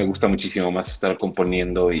 me gusta muchísimo más estar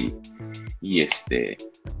componiendo y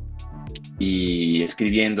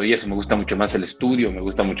escribiendo, y eso, me gusta mucho más el estudio, me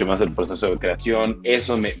gusta mucho más el proceso de creación,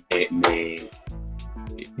 eso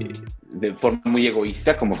de forma muy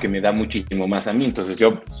egoísta, como que me da muchísimo más a mí, entonces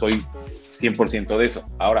yo soy 100% de eso.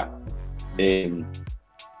 Ahora,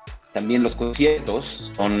 también los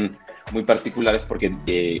conciertos son muy particulares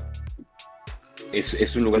porque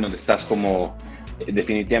es un lugar donde estás como,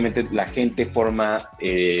 definitivamente la gente forma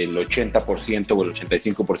el 80% o el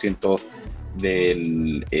 85%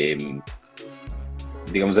 del,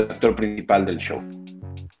 digamos, del actor principal del show,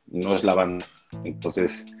 no es la banda.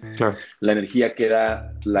 Entonces, claro, la energía que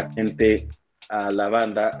da la gente a la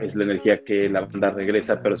banda es la energía que la banda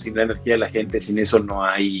regresa, pero sin la energía de la gente, sin eso no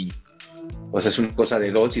hay. O sea, es una cosa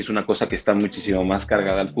de dos y es una cosa que está muchísimo más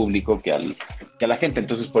cargada al público que a la gente.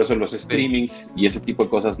 Entonces, por eso los streamings y ese tipo de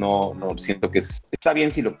cosas no siento que está bien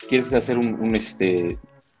si lo quieres hacer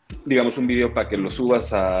digamos, un video para que lo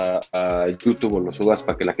subas a YouTube o lo subas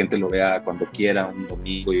para que la gente lo vea cuando quiera, un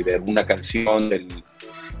domingo, y ver una canción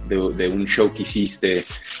de un show que hiciste,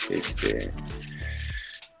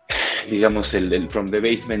 digamos, el From the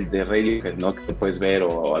Basement de Radiohead, ¿no? Que te puedes ver,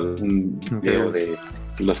 o algún video de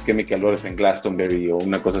los Chemical Brothers en Glastonbury o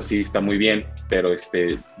una cosa así, está muy bien, pero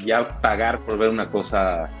ya pagar por ver una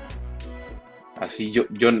cosa así, yo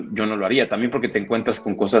no lo haría, también porque te encuentras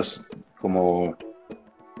con cosas como,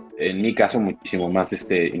 en mi caso, muchísimo más,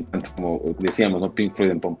 como decíamos, ¿no? Pink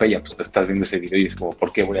Floyd en Pompeya, pues estás viendo ese video y es como,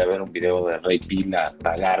 ¿por qué voy a ver un video de Ray Pila a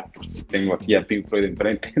pagar? Pues tengo aquí a Pink Floyd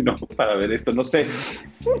enfrente, ¿no? Para ver esto, no sé.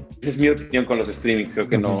 Esa es mi opinión con los streamings, creo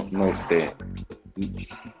que no me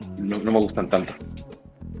gustan tanto.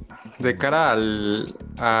 De cara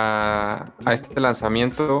a este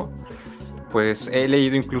lanzamiento, pues he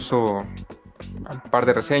leído incluso un par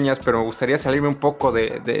de reseñas, pero me gustaría salirme un poco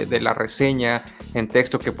de la reseña en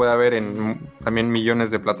texto que puede haber en también millones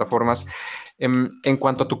de plataformas. En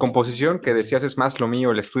cuanto a tu composición, que decías es más lo mío,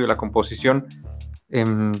 el estudio, la composición,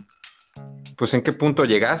 pues ¿en qué punto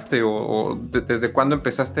llegaste o desde cuándo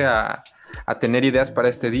empezaste a tener ideas para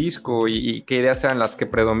este disco y qué ideas eran las que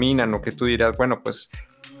predominan o que tú dirás, bueno, pues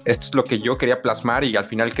esto es lo que yo quería plasmar, y al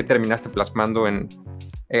final qué terminaste plasmando en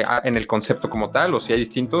el concepto como tal, o si hay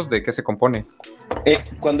distintos, ¿de qué se compone?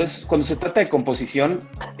 Cuando se trata de composición,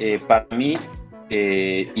 para mí,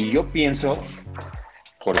 y yo pienso,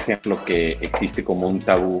 por ejemplo, que existe como un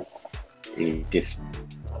tabú que es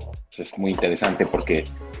muy interesante porque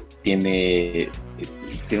tiene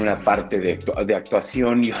una parte de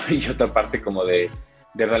actuación y otra parte como de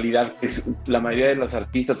realidad. La mayoría de los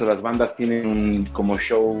artistas o las bandas tienen un como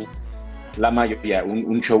show, la mayoría,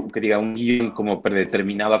 un show que diga un guión como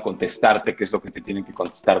predeterminado a contestarte qué es lo que te tienen que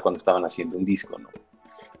contestar cuando estaban haciendo un disco, ¿no?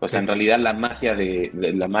 O sea, en realidad la magia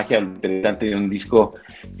interesante de un disco,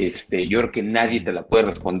 yo creo que nadie te la puede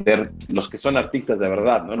responder, los que son artistas de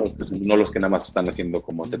verdad, ¿no? No los que nada más están haciendo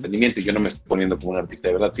como entretenimiento, y yo no me estoy poniendo como un artista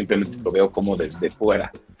de verdad, simplemente lo veo como desde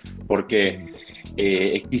fuera, porque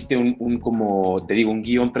existe como te digo, un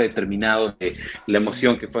guión predeterminado de la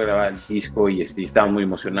emoción que fue grabar el disco, y estaban muy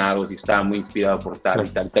emocionados y estaban muy inspirados por tal y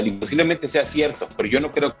tal, y posiblemente sea cierto, pero yo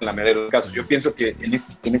no creo que en la mayoría de los casos. Yo pienso que en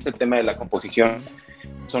este tema de la composición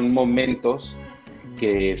son momentos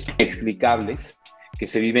que son explicables, que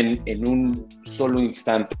se viven en un solo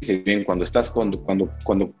instante, que se viven cuando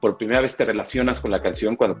por primera vez te relacionas con la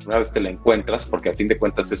canción, cuando por primera vez te la encuentras, porque a fin de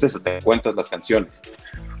cuentas es eso, te encuentras las canciones.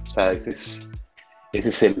 O sea, esa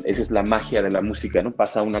es la magia de la música, ¿no?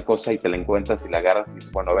 Pasa una cosa y te la encuentras y la agarras y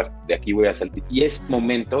dices, bueno, a ver, de aquí voy a salir. Y ese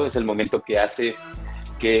momento es el momento que hace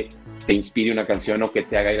que te inspire una canción o que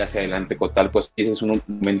te haga ir hacia adelante con tal, pues ese es un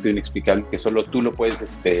momento inexplicable que solo tú lo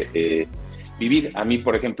puedes vivir. A mí,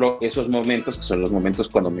 por ejemplo, esos momentos, que son los momentos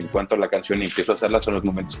cuando me encuentro la canción y empiezo a hacerla, son los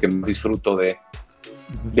momentos que más disfruto de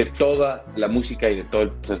toda la música y de todo el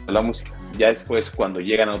proceso de la música. Ya después, cuando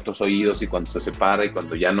llegan a otros oídos y cuando se separa y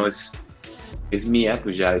cuando ya no es mía,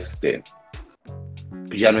 pues ya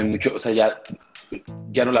no hay mucho, o sea, ya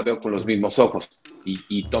ya no la veo con los mismos ojos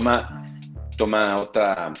y toma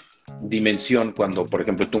otra dimensión cuando, por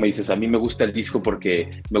ejemplo, tú me dices, a mí me gusta el disco porque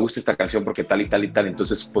me gusta esta canción porque tal y tal y tal,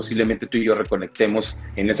 entonces posiblemente tú y yo reconectemos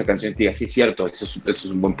en esa canción y te digas, sí, es cierto, eso es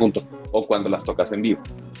un buen punto, o cuando las tocas en vivo,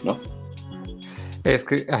 ¿no? Es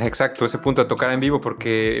que, exacto, ese punto de tocar en vivo,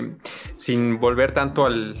 porque sin volver tanto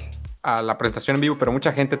a la presentación en vivo, pero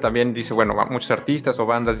mucha gente también dice, bueno, muchos artistas o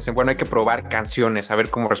bandas dicen, bueno, hay que probar canciones, a ver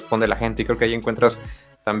cómo responde la gente, y creo que ahí encuentras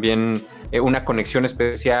también una conexión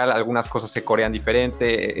especial, algunas cosas se corean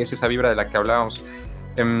diferente, es esa vibra de la que hablábamos.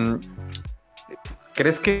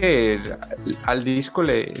 ¿Crees que al disco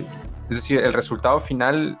es decir, el resultado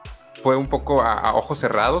final fue un poco a ojos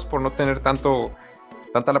cerrados por no tener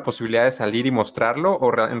tanta la posibilidad de salir y mostrarlo,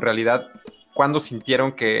 o en realidad cuándo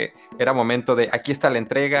sintieron que era momento de aquí está la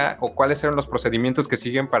entrega, o cuáles eran los procedimientos que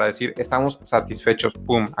siguen para decir estamos satisfechos,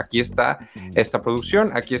 pum, aquí está esta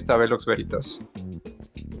producción, aquí está Velox Veritas?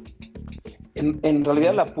 En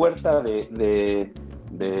realidad la puerta de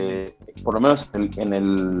por lo menos en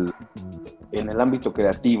el ámbito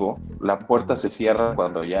creativo, la puerta se cierra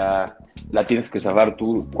cuando ya la tienes que cerrar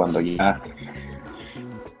tú, cuando ya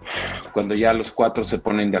los cuatro se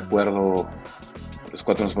ponen de acuerdo, los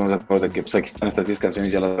cuatro nos ponemos de acuerdo de que pues aquí están estas 10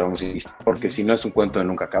 canciones, ya las grabamos y listo, porque si no es un cuento de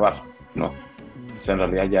nunca acabar, ¿no? O sea, en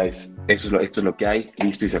realidad ya esto es lo que hay,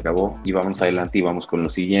 listo y se acabó, y vamos adelante y vamos con lo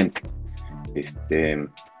siguiente.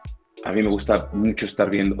 A mí me gusta mucho estar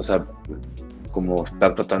viendo, o sea, como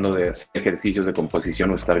estar tratando de hacer ejercicios de composición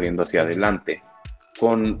o estar viendo hacia adelante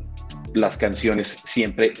con las canciones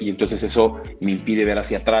siempre, y entonces eso me impide ver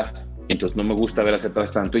hacia atrás. Entonces no me gusta ver hacia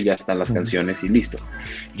atrás tanto y ya están las canciones y listo.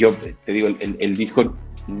 Yo te digo, el disco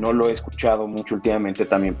no lo he escuchado mucho últimamente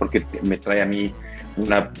también porque me trae a mí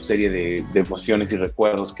una serie de emociones y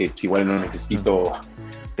recuerdos que igual no necesito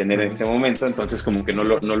tener en este momento, entonces como que no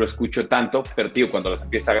lo escucho tanto, pero digo, cuando las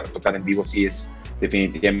empieza a tocar en vivo sí es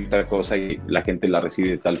definitivamente otra cosa y la gente la recibe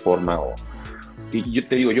de tal forma. Y yo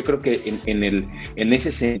te digo, yo creo que en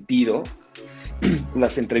ese sentido,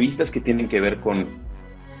 las entrevistas que tienen que ver con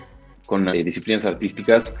disciplinas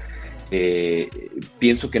artísticas,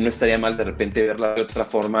 pienso que no estaría mal de repente verla de otra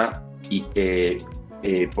forma y que,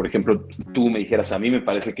 por ejemplo, tú me dijeras, a mí me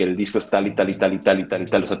parece que el disco es tal y tal y tal y tal y tal y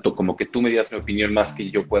tal, o sea, como que tú me digas mi opinión más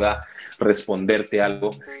que yo pueda responderte algo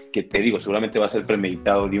que te digo, seguramente va a ser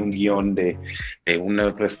premeditado de un guión, de una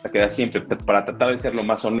respuesta que da siempre, para tratar de ser lo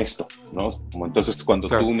más honesto, ¿no? Como entonces cuando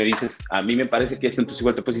tú me dices, a mí me parece que esto, entonces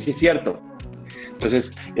igual te puedes decir, sí es cierto.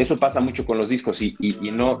 Entonces, eso pasa mucho con los discos y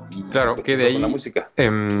no claro, que de ahí, con la música.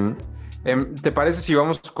 ¿Te parece si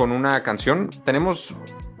vamos con una canción? Tenemos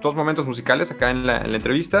 2 momentos musicales acá en la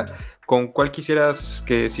entrevista. ¿Con cuál quisieras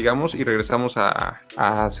que sigamos y regresamos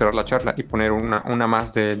a cerrar la charla y poner una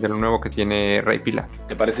más de lo nuevo que tiene Rey Pila?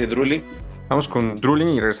 ¿Te parece Drooling? Vamos con Drooling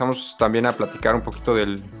y regresamos también a platicar un poquito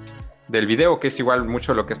del video, que es igual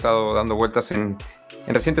mucho lo que ha estado dando vueltas en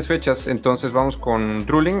recientes fechas. Entonces vamos con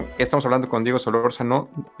Drooling. Estamos hablando con Diego Solórzano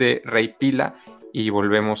de Rey Pila y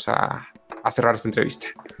volvemos a cerrar esta entrevista.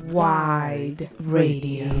 Wide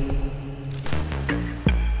Radio.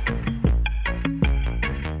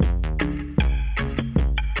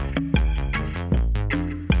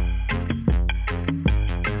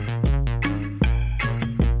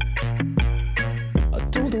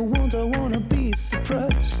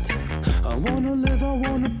 I wanna live, I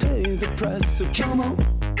wanna pay the price. So come on,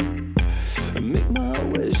 make my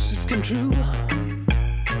wishes come true.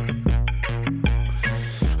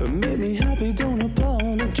 Make me happy, don't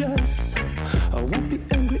apologize. I won't be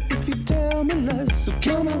angry if you tell me lies. So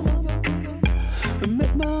come on,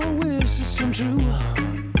 make my wishes come true.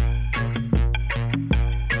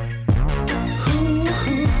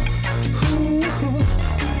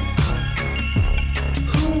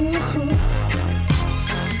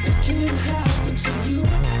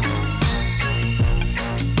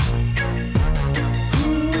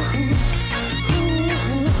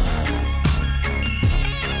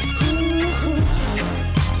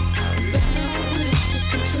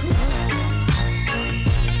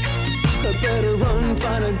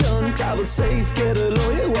 Travel safe, get a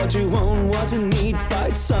lawyer, what you want, what you need,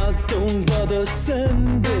 bites out, don't bother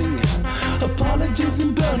sending apologies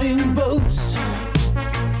and burning boats.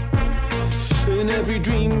 In every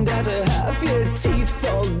dream that I have, your teeth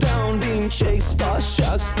fall down, being chased by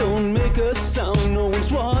sharks, don't make a sound, no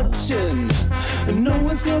one's watching, and no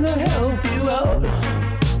one's gonna help you out.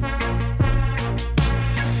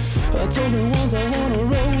 I told the ones I wanna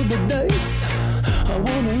roll the dice, I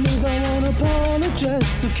wanna live, I wanna apologize.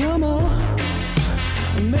 So come on,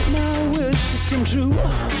 and make my wishes come true.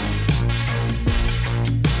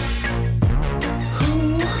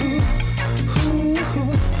 Ooh, ooh, ooh.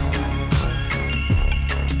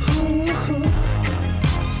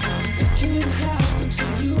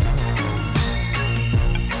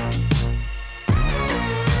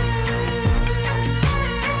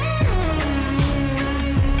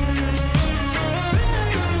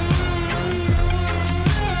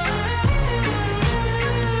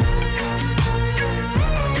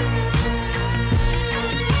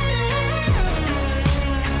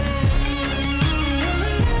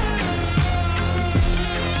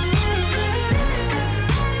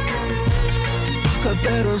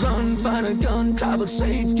 better run, find a gun, travel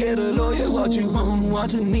safe, get a lawyer, watch your own,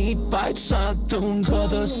 watch a neat bite, suck, don't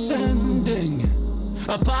bother sending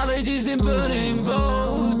apologies and burning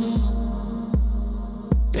boats.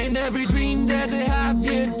 In every dream that to have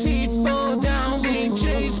your teeth fall down, being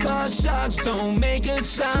chased by sharks, don't make a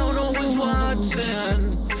sound, always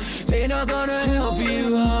watching, they're not gonna help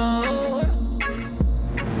you out.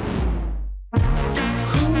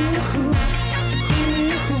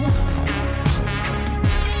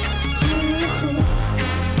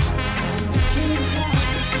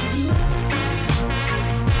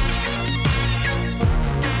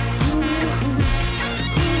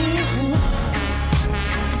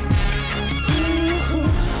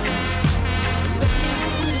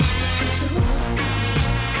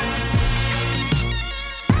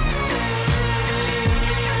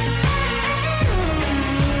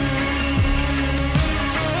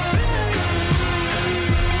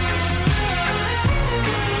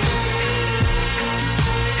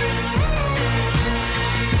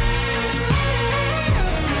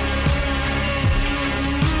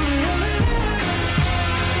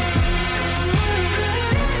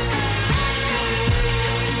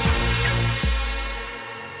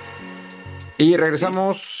 Y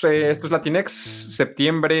regresamos, esto es Latinex,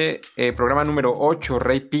 septiembre, programa número 8,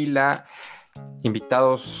 Rey Pila,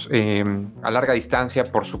 invitados a larga distancia,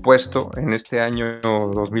 por supuesto, en este año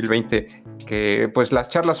 2020, que pues las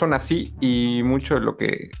charlas son así y mucho de lo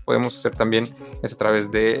que podemos hacer también es a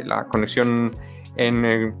través de la conexión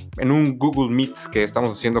en un Google Meet que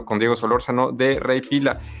estamos haciendo con Diego Solórzano de Rey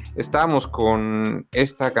Pila. Estábamos con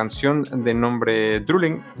esta canción de nombre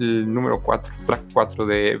Drooling, el número 4, track 4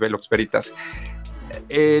 de Velox Veritas.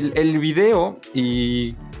 El video,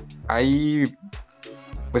 y ahí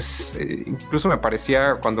pues incluso me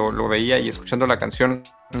parecía, cuando lo veía y escuchando la canción,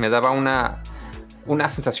 me daba una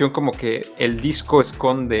sensación como que el disco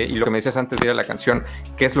esconde, y lo que me decías antes de ir a la canción,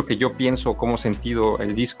 qué es lo que yo pienso, cómo he sentido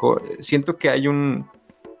el disco. Siento que hay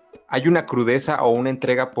una crudeza o una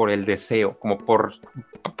entrega por el deseo, como por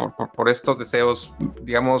estos deseos,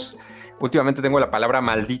 digamos. Últimamente tengo la palabra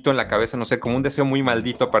maldito en la cabeza, no sé, como un deseo muy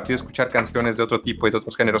maldito a partir de escuchar canciones de otro tipo y de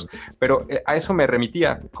otros géneros, pero a eso me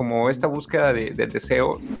remitía, como esta búsqueda del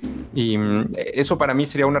deseo, y eso para mí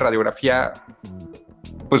sería una radiografía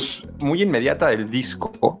pues muy inmediata del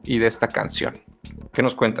disco y de esta canción. ¿Qué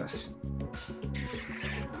nos cuentas?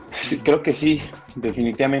 Sí, creo que sí,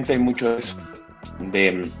 definitivamente hay mucho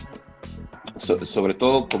de eso, sobre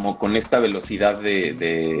todo como con esta velocidad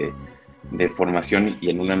de formación y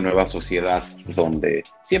en una nueva sociedad donde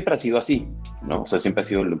siempre ha sido así, ¿no? O sea, siempre ha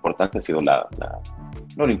sido lo importante, ha sido no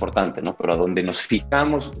lo importante, ¿no? Pero a donde nos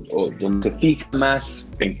fijamos, o donde se fija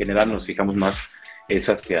más, en general nos fijamos más, es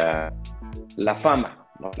hacia la fama,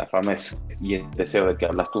 ¿no? La fama y el deseo de que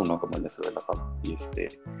hablas tú, ¿no? Como el deseo de la fama.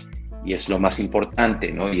 Y es lo más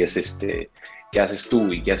importante, ¿no? Y es ¿qué haces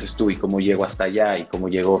tú? ¿Y qué haces tú? ¿Y cómo llego hasta allá? ¿Y cómo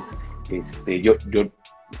llego?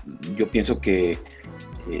 Yo pienso que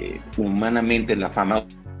humanamente la fama,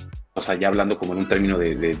 o sea, ya hablando como en un término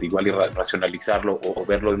de igual y racionalizarlo o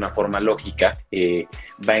verlo de una forma lógica,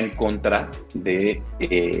 va en contra de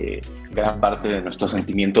gran parte de nuestros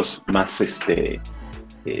sentimientos más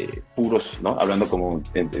puros, ¿no? Hablando como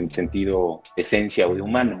en sentido esencia o de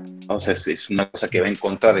humano, ¿no? O sea, es una cosa que va en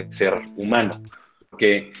contra de ser humano,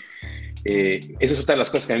 porque esa es otra de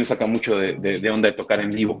las cosas que a mí me saca mucho de onda de tocar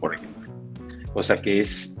en vivo, por ejemplo. O sea, que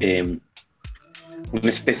es una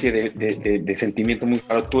especie de sentimiento muy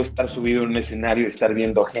claro. Tú estar subido en un escenario y estar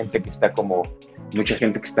viendo gente que está como, mucha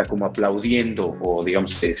gente que está como aplaudiendo o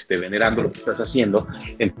digamos venerando lo que estás haciendo.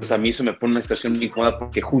 Entonces a mí eso me pone una situación muy incómoda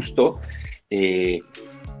porque justo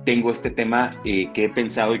tengo este tema que he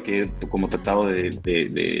pensado y que he como tratado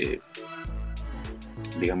de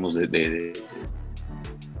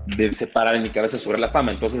separar en mi cabeza sobre la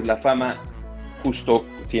fama. Entonces la fama, justo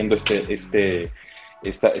siendo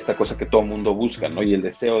esta cosa que todo mundo busca, ¿no? Y el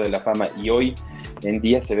deseo de la fama, y hoy en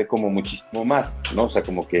día se ve como muchísimo más, ¿no? O sea,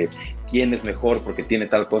 como que quién es mejor porque tiene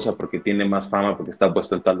tal cosa, porque tiene más fama, porque está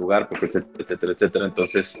puesto en tal lugar, porque etcétera, etcétera.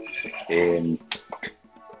 Entonces,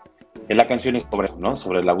 la canción es sobre eso, ¿no?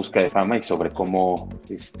 Sobre la búsqueda de fama y sobre cómo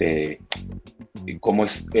cómo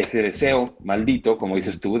es ese deseo maldito, como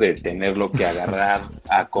dices tú, de tenerlo que agarrar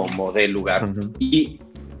a como dé lugar. Uh-huh. Y,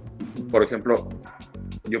 por ejemplo,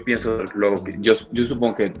 yo pienso luego que yo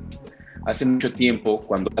supongo que hace mucho tiempo,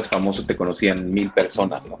 cuando eras famoso, te conocían 1,000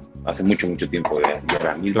 personas, ¿no? Hace mucho tiempo, ya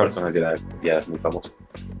eran 1,000 personas, ya eras muy famoso.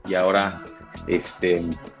 Y ahora, es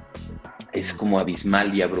como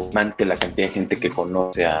abismal y abrumante la cantidad de gente que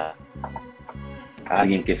conoce a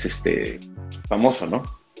alguien que es famoso, ¿no?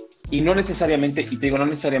 Y no necesariamente, y te digo, no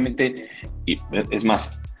necesariamente, y es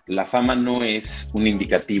más, la fama no es un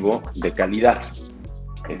indicativo de calidad.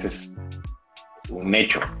 Ese es un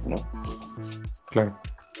hecho, ¿no? Claro.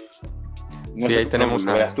 No sí, sé ahí tenemos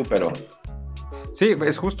cómo lo veas tú, pero... Sí,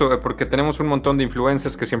 es justo, porque tenemos un montón de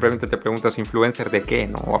influencers que simplemente te preguntas, ¿influencer de qué?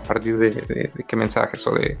 ¿No? ¿A partir de qué mensajes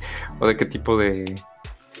o de qué tipo de...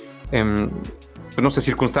 no sé,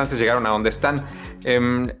 circunstancias llegaron a donde están?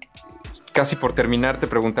 Casi por terminar, te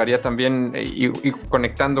preguntaría también, y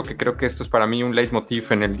conectando, que creo que esto es para mí un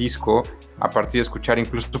leitmotiv en el disco, a partir de escuchar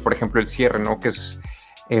incluso, por ejemplo, el cierre, ¿no? Que es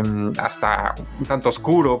hasta un tanto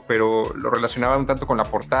oscuro, pero lo relacionaba un tanto con la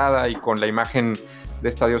portada y con la imagen de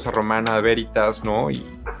esta diosa romana Veritas, ¿no? Y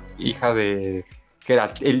hija de... que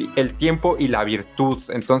era el tiempo y la virtud.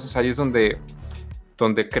 Entonces ahí es donde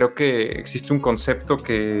creo que existe un concepto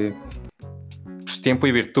que... pues, tiempo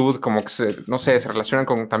y virtud, como que se relacionan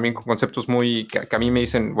también con conceptos muy... que a mí me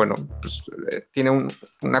dicen, bueno, pues tiene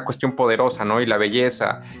una cuestión poderosa, ¿no? Y la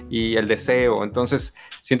belleza y el deseo. Entonces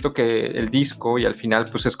siento que el disco y al final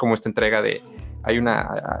pues es como esta entrega de... Hay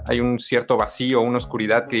un cierto vacío, una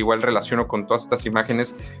oscuridad que igual relaciono con todas estas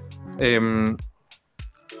imágenes. ¿Qué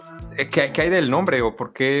hay del nombre o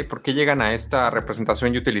por qué llegan a esta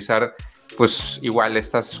representación y utilizar pues igual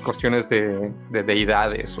estas cuestiones de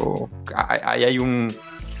deidades? ¿O hay un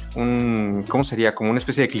 ¿cómo sería? ¿Como una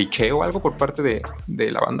especie de cliché o algo por parte de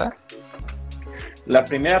la banda? La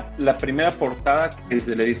primera portada es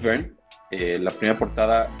de Let It Burn. La primera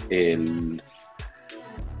portada, el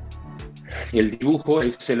dibujo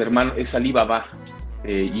es el hermano, es Ali Baba,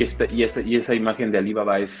 y esa imagen de Ali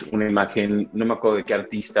Baba es una imagen, no me acuerdo de qué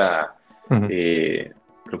artista, uh-huh.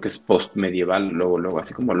 Creo que es post-medieval, luego,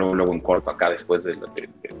 así como luego en corto acá después de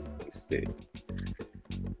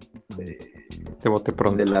bote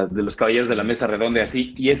pronto. De los caballeros de la mesa redonda,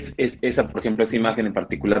 así, y esa, por ejemplo, esa imagen en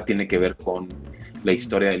particular tiene que ver con la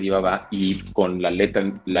historia de Ali Baba y con la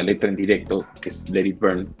letra en directo, que es Let It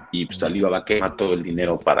Burn, y pues Ali Baba quema todo el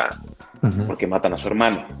dinero uh-huh. porque matan a su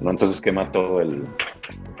hermano, ¿no? Entonces quema todo el...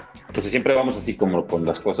 Entonces siempre vamos así como con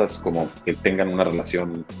las cosas como que tengan una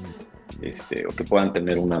relación, o que puedan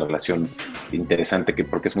tener una relación interesante,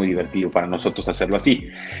 porque es muy divertido para nosotros hacerlo así.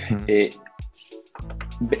 Uh-huh.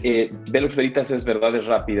 Velox Veritas es verdades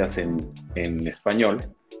rápidas en español,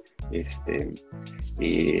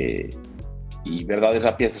 y verdades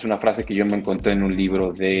rápidas es una frase que yo me encontré en un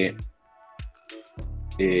libro de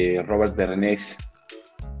Robert Bernays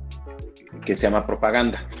que se llama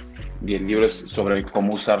Propaganda, y el libro es sobre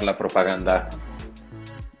cómo usar la propaganda.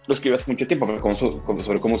 Lo escribí hace mucho tiempo, pero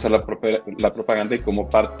sobre cómo usar la propaganda y cómo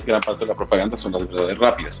gran parte de la propaganda son las verdades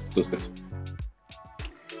rápidas. Entonces,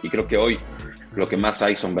 y creo que hoy lo que más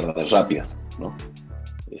hay son verdades rápidas, ¿no?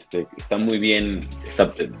 Está muy bien,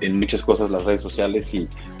 está en muchas cosas las redes sociales, y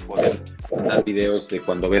poder dar videos de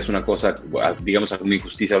cuando ves una cosa, digamos alguna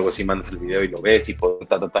injusticia o algo así, mandas el video y lo ves y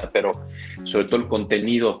pero sobre todo el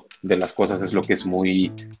contenido de las cosas es lo que es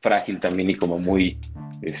muy frágil también, y como muy,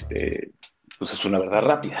 pues es una verdad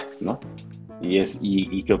rápida, ¿no?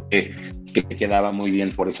 Y creo que quedaba muy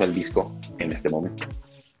bien por eso el disco en este momento.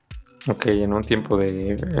 Ok, en un tiempo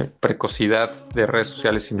de precocidad de redes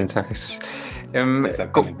sociales y mensajes.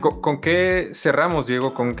 ¿Con qué cerramos,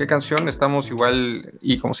 Diego? ¿Con qué canción? Estamos igual,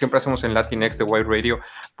 y como siempre hacemos en Latinx de White Radio,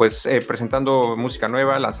 pues presentando música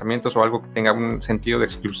nueva, lanzamientos o algo que tenga un sentido de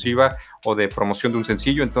exclusiva o de promoción de un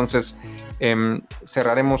sencillo. Entonces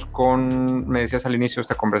cerraremos con, me decías al inicio de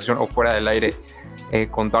esta conversación o fuera del aire,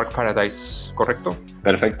 con Dark Paradise, ¿correcto?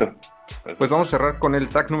 Perfecto. Pues vamos a cerrar con el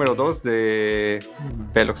track número 2 de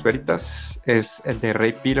Velox Veritas. Es el de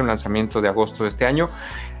Rey Pila, un lanzamiento de agosto de este año.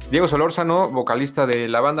 Diego Solórzano, vocalista de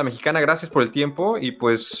la banda mexicana, gracias por el tiempo. Y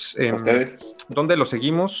pues, ¿ustedes? ¿Dónde lo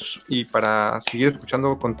seguimos? Y para seguir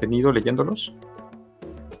escuchando contenido, leyéndolos.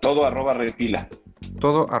 Todo @Rey Pila.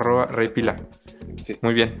 Todo @Rey Pila. Sí.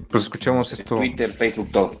 Muy bien, pues escuchemos esto. Twitter,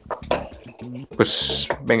 Facebook, todo. Pues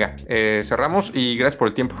venga, cerramos y gracias por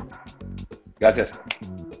el tiempo. Gracias.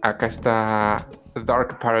 Acá está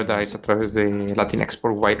Dark Paradise a través de Latinx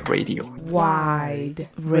por White Radio. White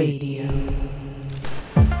Radio.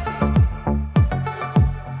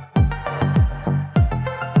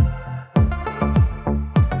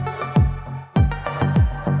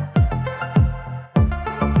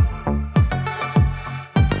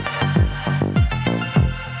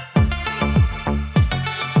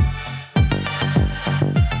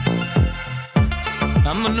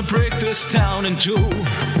 I'm gonna break this town in two.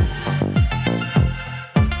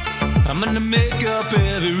 I'm gonna make up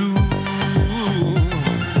every rule.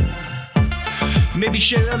 Maybe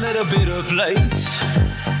share a little bit of light.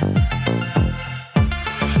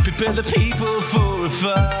 Prepare the people for a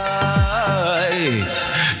fight.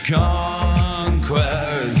 Conquest,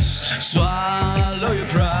 swallow your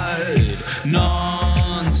pride.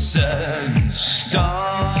 Nonsense,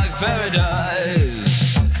 dark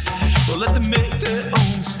paradise. Well, let them make their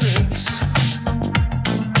own steps.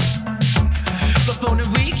 But only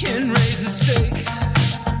we can raise the stakes.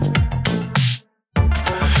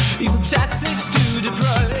 Evil tactics to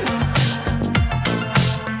deprive.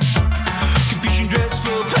 Confusion dress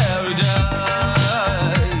for paradise.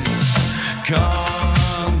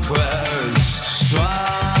 Conquest,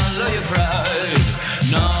 swallow your pride.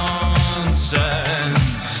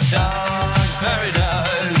 Nonsense, dark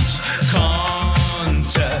paradise.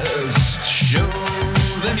 Contest, show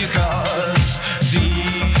them your cards.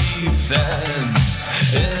 Defense,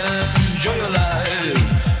 enjoy your life.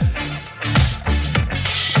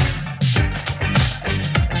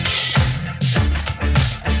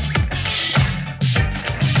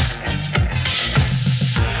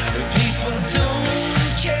 People don't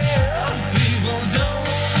care, people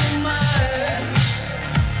don't mind.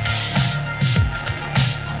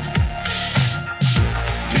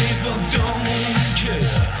 People don't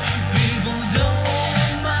care, people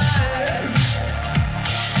don't mind.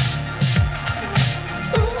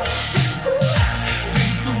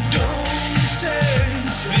 People don't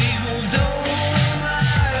sense, people don't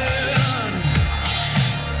mind.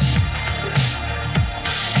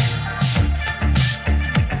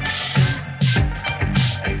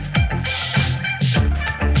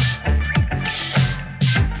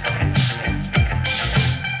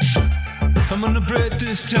 I'm gonna break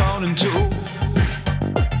this town in two.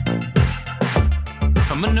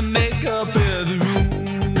 I'm gonna make up every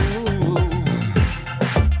rule.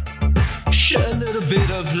 Shed a little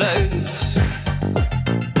bit of light.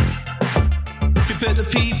 Prepare the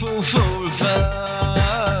people for a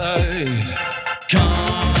fight.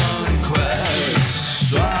 Conquest,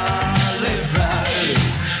 swallow your pride.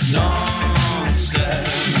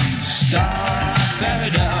 Nonsense, dark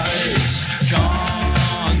paradise.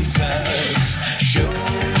 Contest, show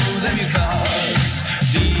them your cards.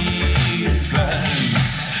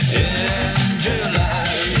 Defense, enjoy your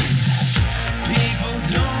life. People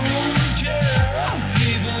don't care,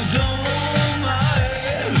 people don't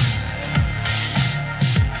mind.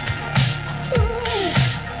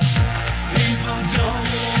 People don't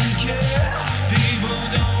care, people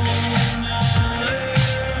don't mind.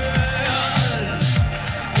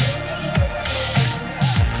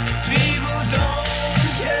 People don't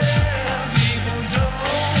care, people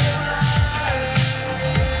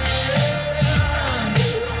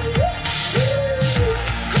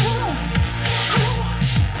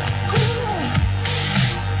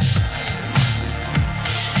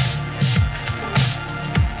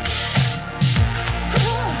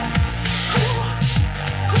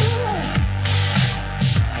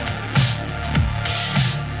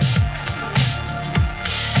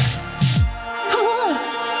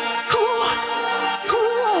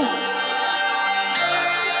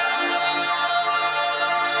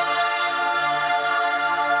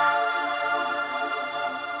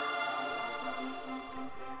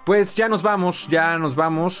Pues ya nos vamos.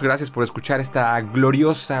 Gracias por escuchar esta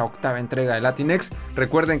gloriosa octava entrega de Latinx.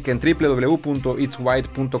 Recuerden que en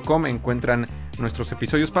www.itswhite.com encuentran nuestros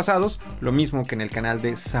episodios pasados, lo mismo que en el canal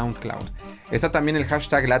de SoundCloud. Está también el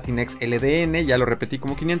hashtag LatinxLDN, ya lo repetí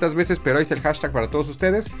como 500 veces, pero ahí está el hashtag para todos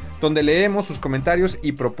ustedes, donde leemos sus comentarios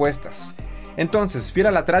y propuestas. Entonces, fiel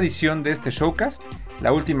a la tradición de este showcast,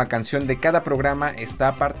 la última canción de cada programa está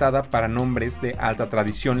apartada para nombres de alta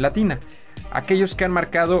tradición latina, aquellos que han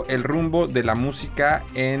marcado el rumbo de la música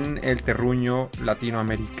en el terruño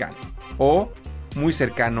latinoamericano, o muy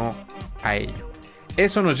cercano a ello.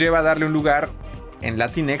 Eso nos lleva a darle un lugar en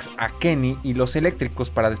Latinx a Kenny y Los Eléctricos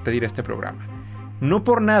para despedir este programa. No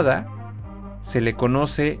por nada se le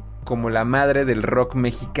conoce como la madre del rock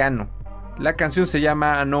mexicano. La canción se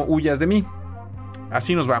llama No huyas de mí.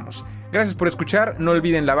 Así nos vamos. Gracias por escuchar. No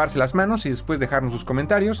olviden lavarse las manos y después dejarnos sus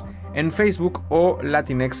comentarios en Facebook o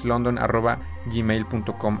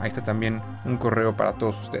latinxlondon@gmail.com. Ahí está también un correo para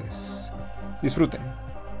todos ustedes. Disfruten.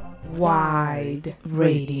 Wide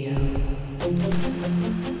Radio.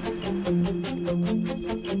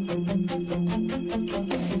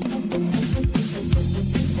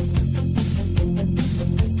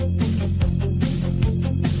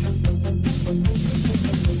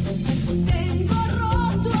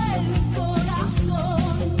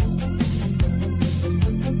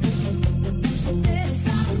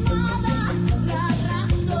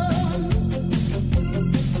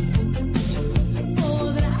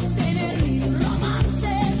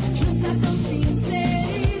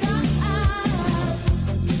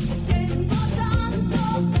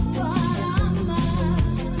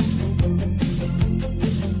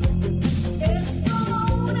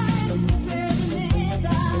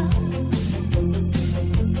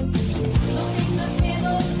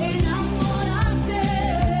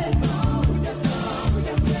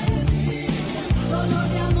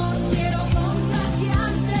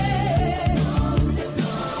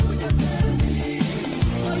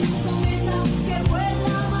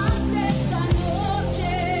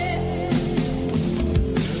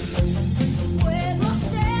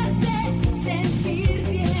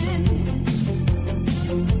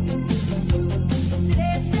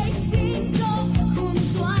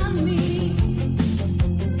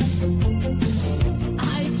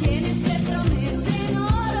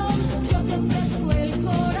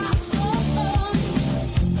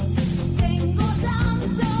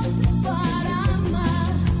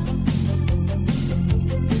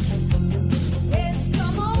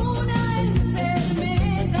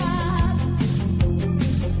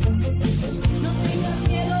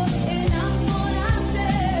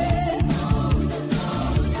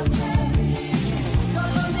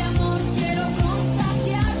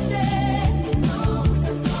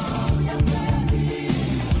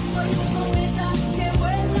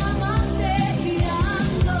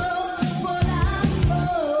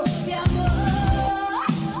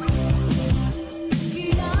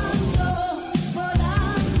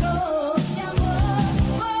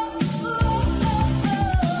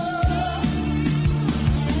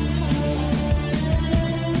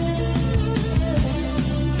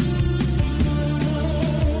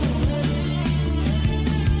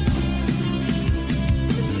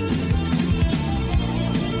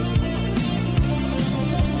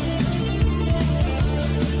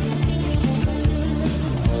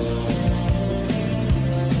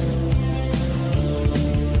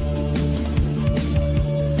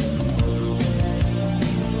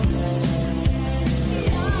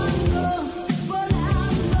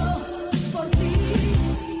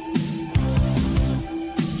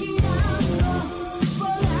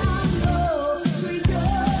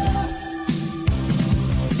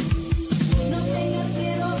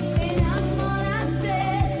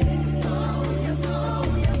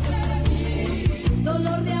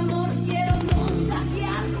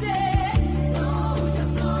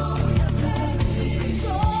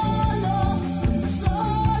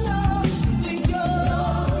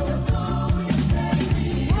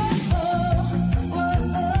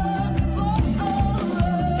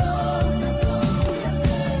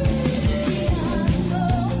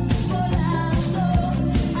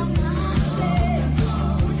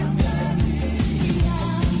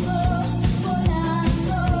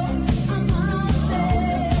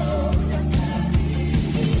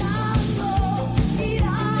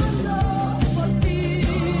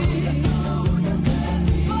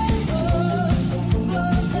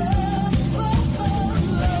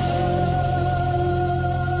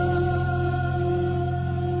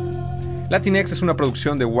 Latinex es una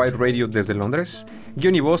producción de White Radio desde Londres.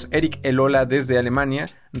 Guión y voz, Eric Elola desde Alemania.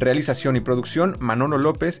 Realización y producción, Manolo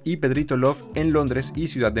López y Pedrito Love en Londres y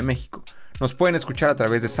Ciudad de México. Nos pueden escuchar a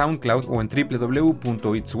través de SoundCloud o en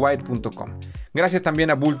www.itswhite.com. Gracias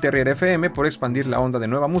también a Bull Terrier FM por expandir la onda de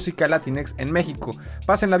nueva música Latinex en México.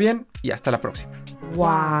 Pásenla bien y hasta la próxima.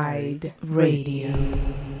 Wide Radio.